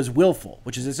infringement was willful,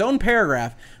 which is its own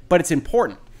paragraph, but it's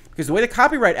important. Because the way the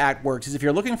Copyright Act works is if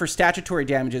you're looking for statutory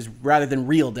damages rather than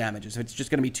real damages, if it's just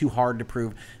going to be too hard to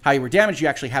prove how you were damaged, you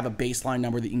actually have a baseline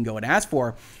number that you can go and ask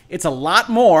for. It's a lot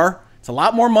more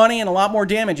money and a lot more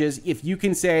damages if you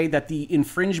can say that the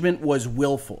infringement was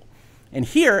willful. And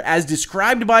here, as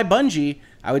described by Bungie,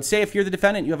 I would say if you're the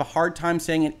defendant, you have a hard time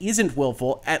saying it isn't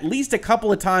willful at least a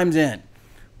couple of times in.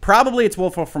 Probably it's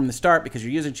willful from the start because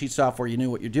you're using cheat software, you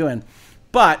knew what you're doing.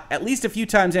 But at least a few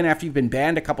times in, after you've been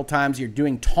banned a couple times, you're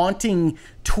doing taunting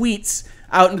tweets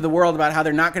out into the world about how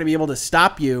they're not going to be able to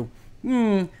stop you.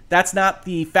 That's not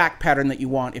the fact pattern that you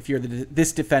want if you're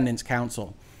this defendant's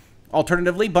counsel.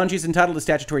 Alternatively, Bungie is entitled to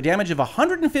statutory damage of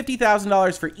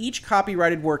 $150,000 for each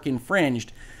copyrighted work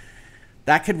infringed.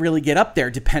 That could really get up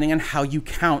there depending on how you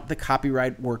count the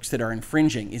copyright works that are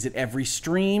infringing. Is it every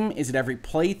stream? Is it every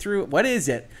playthrough? What is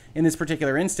it in this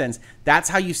particular instance? That's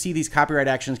how you see these copyright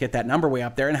actions get that number way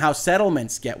up there and how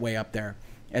settlements get way up there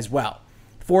as well.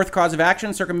 Fourth cause of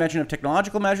action, circumvention of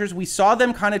technological measures. We saw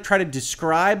them kind of try to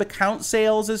describe account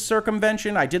sales as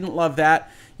circumvention. I didn't love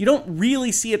that. You don't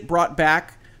really see it brought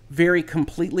back very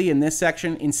completely in this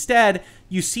section. Instead,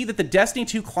 you see that the Destiny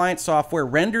 2 client software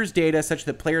renders data such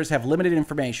that players have limited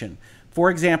information. For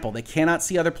example, they cannot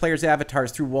see other players'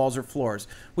 avatars through walls or floors,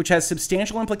 which has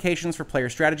substantial implications for player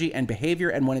strategy and behavior,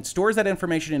 and when it stores that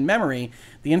information in memory,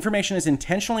 the information is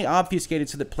intentionally obfuscated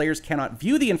so that players cannot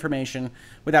view the information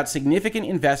without significant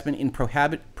investment in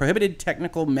prohibited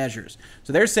technical measures.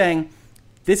 So they're saying,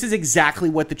 this is exactly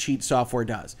what the cheat software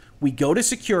does. We go to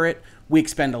secure it, we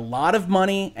expend a lot of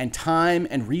money and time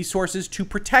and resources to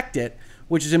protect it,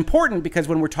 which is important because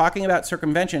when we're talking about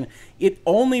circumvention, it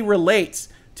only relates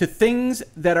to things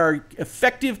that are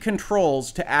effective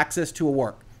controls to access to a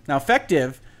work. Now,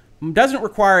 effective doesn't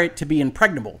require it to be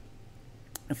impregnable.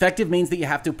 Effective means that you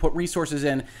have to put resources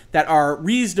in that are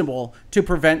reasonable to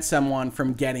prevent someone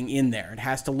from getting in there. It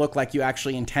has to look like you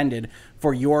actually intended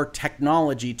for your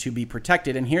technology to be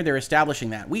protected. And here they're establishing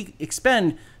that. We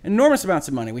expend enormous amounts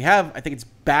of money. We have, I think it's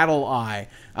BattleEye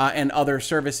and other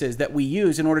services that we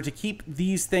use in order to keep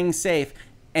these things safe.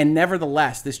 And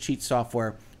nevertheless, this cheat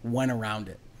software went around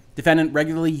it. Defendant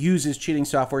regularly uses cheating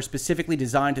software specifically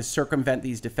designed to circumvent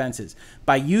these defenses.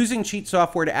 By using cheat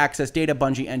software to access data,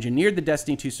 Bungie engineered the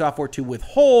Destiny 2 software to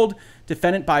withhold.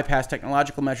 Defendant bypassed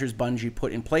technological measures Bungie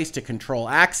put in place to control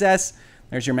access.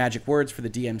 There's your magic words for the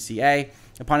DMCA.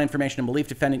 Upon information and belief,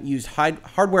 defendant used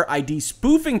hardware ID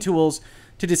spoofing tools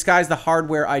to disguise the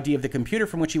hardware ID of the computer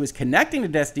from which he was connecting to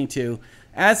Destiny 2.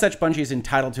 As such, Bungie is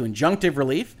entitled to injunctive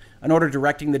relief, an order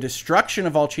directing the destruction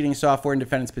of all cheating software in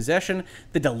defendant's possession,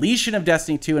 the deletion of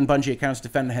Destiny 2 and Bungie accounts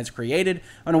defendant has created,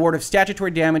 an award of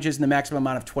statutory damages in the maximum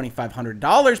amount of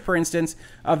 $2,500 per instance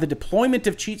of the deployment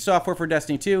of cheat software for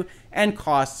Destiny 2, and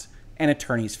costs and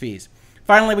attorney's fees.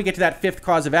 Finally, we get to that fifth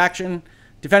cause of action.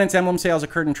 Defendant's emblem sales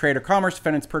occurred in trade or commerce.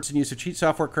 Defendant's purchase and use of cheat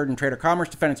software occurred in trade or commerce.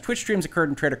 Defendant's Twitch streams occurred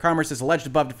in trade or commerce. As alleged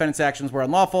above, defendant's actions were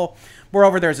unlawful.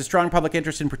 Moreover, there is a strong public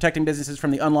interest in protecting businesses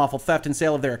from the unlawful theft and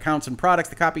sale of their accounts and products,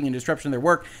 the copying and disruption of their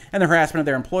work, and the harassment of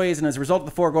their employees. And as a result of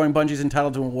the foregoing, Bungie is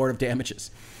entitled to an award of damages.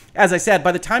 as I said,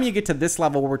 by the time you get to this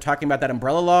level where we're talking about that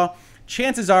umbrella law,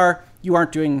 chances are you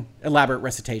aren't doing elaborate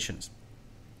recitations.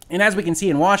 And as we can see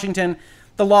in Washington,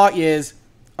 the law is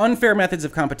unfair methods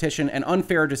of competition and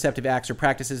unfair or deceptive acts or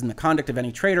practices in the conduct of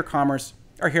any trade or commerce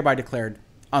are hereby declared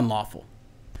unlawful.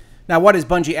 Now, what is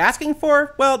Bungie asking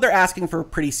for? Well, they're asking for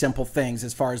pretty simple things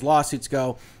as far as lawsuits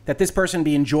go. That this person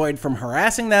be enjoined from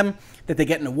harassing them, that they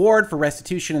get an award for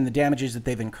restitution and the damages that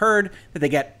they've incurred, that they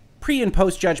get pre- and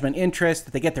post-judgment interest,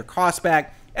 that they get their costs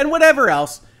back, and whatever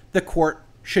else the court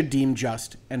should deem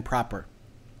just and proper.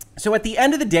 So at the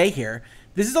end of the day here,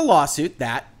 this is a lawsuit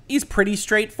that is pretty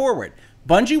straightforward.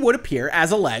 Bungie would appear,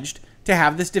 as alleged, to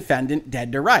have this defendant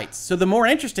dead to rights. So the more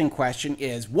interesting question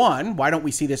is, one, why don't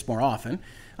we see this more often?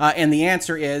 And the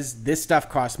answer is this stuff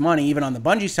costs money, even on the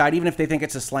Bungie side, even if they think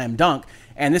it's a slam dunk.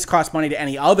 And this costs money to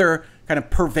any other kind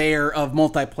of purveyor of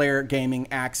multiplayer gaming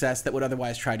access that would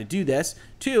otherwise try to do this.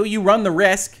 Two, you run the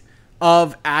risk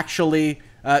of actually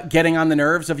getting on the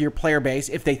nerves of your player base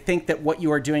if they think that what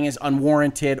you are doing is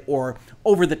unwarranted or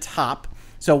over the top.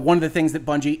 So one of the things that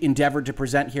Bungie endeavored to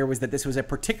present here was that this was a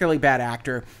particularly bad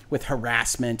actor with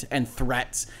harassment and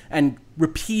threats and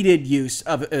repeated use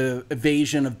of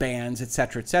evasion of bans,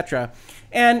 etc., etc.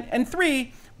 And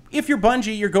three, if you're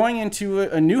Bungie, you're going into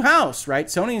a new house, right?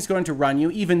 Sony is going to run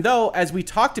you, even though, as we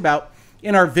talked about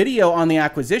in our video on the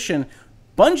acquisition,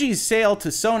 Bungie's sale to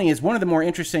Sony is one of the more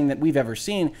interesting that we've ever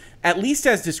seen, at least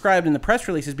as described in the press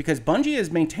releases, because Bungie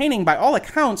is maintaining, by all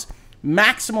accounts,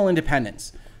 maximal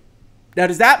independence. Now,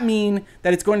 does that mean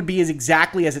that it's going to be as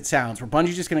exactly as it sounds, where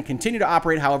Bungie's just going to continue to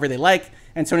operate however they like,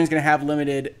 and Sony's going to have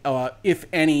limited, if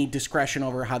any, discretion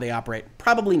over how they operate?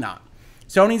 Probably not.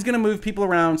 Sony's going to move people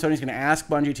around. Sony's going to ask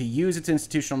Bungie to use its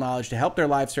institutional knowledge to help their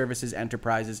live services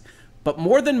enterprises. But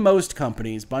more than most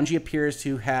companies, Bungie appears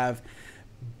to have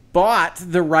bought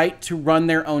the right to run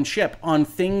their own ship on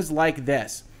things like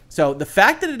this. So the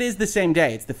fact that it is the same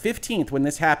day, it's the 15th when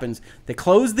this happens, they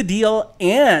close the deal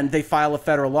and they file a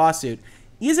federal lawsuit,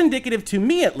 is indicative, to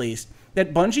me at least,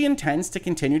 that Bungie intends to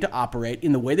continue to operate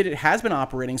in the way that it has been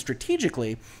operating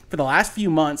strategically for the last few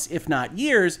months, if not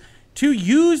years, to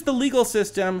use the legal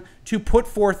system to put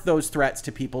forth those threats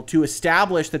to people, to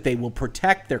establish that they will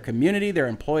protect their community, their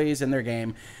employees, and their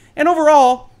game. And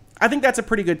overall, I think that's a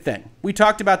pretty good thing. We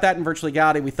talked about that in Virtual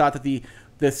Legality. We thought that the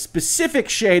specific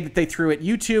shade that they threw at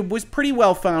YouTube was pretty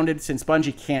well-founded, since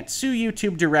Bungie can't sue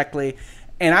YouTube directly.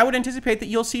 And I would anticipate that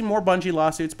you'll see more Bungie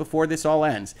lawsuits before this all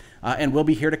ends. And we'll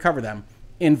be here to cover them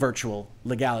in Virtual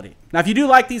Legality. Now, if you do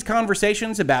like these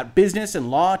conversations about business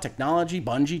and law, technology,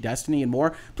 Bungie, Destiny, and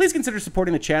more, please consider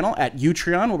supporting the channel at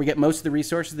Utreon, where we get most of the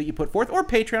resources that you put forth, or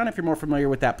Patreon if you're more familiar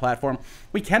with that platform.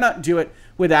 We cannot do it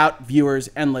without viewers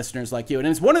and listeners like you. And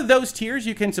as one of those tiers,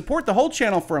 you can support the whole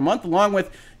channel for a month along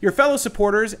with your fellow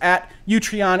supporters at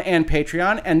Utreon and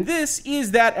Patreon. And this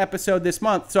is that episode this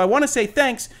month. So I want to say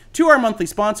thanks to our monthly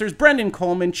sponsors, Brendan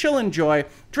Coleman, Chillin' Joy,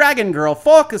 Dragon Girl,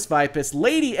 Falcus Vipus,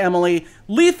 Lady Emily,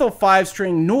 Lethal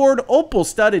 5-String, Nord, Opal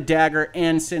Studded Dagger,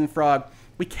 and Sin Frog.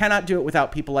 We cannot do it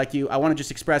without people like you. I want to just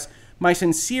express my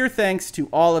sincere thanks to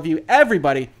all of you,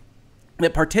 everybody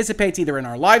that participates either in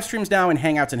our live streams now in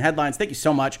Hangouts and Headlines. Thank you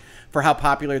so much for how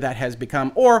popular that has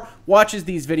become, or watches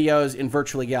these videos in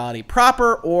Virtual Legality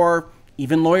proper, or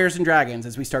even Lawyers and Dragons,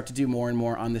 as we start to do more and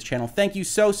more on this channel. Thank you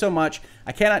so, so much.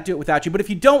 I cannot do it without you. But if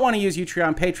you don't want to use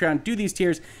Utreon, Patreon, do these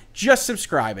tiers, just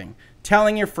subscribing,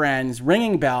 telling your friends,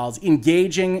 ringing bells,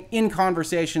 engaging in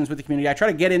conversations with the community. I try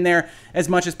to get in there as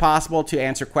much as possible to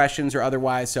answer questions or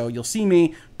otherwise, so you'll see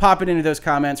me popping into those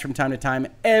comments from time to time.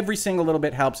 Every single little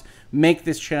bit helps make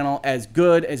this channel as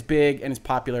good, as big, and as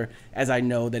popular as I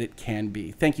know that it can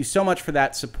be. Thank you so much for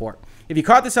that support. If you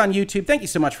caught this on YouTube, thank you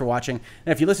so much for watching.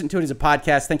 And if you listen to it as a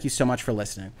podcast, thank you so much for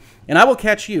listening. And I will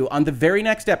catch you on the very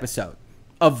next episode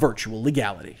of Virtual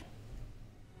Legality.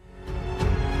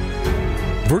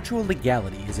 Virtual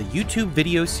Legality is a YouTube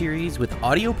video series with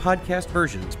audio podcast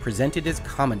versions presented as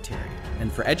commentary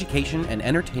and for education and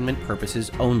entertainment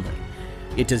purposes only.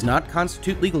 It does not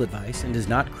constitute legal advice and does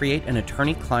not create an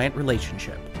attorney-client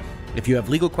relationship. If you have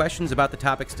legal questions about the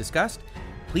topics discussed,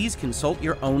 please consult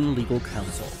your own legal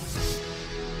counsel.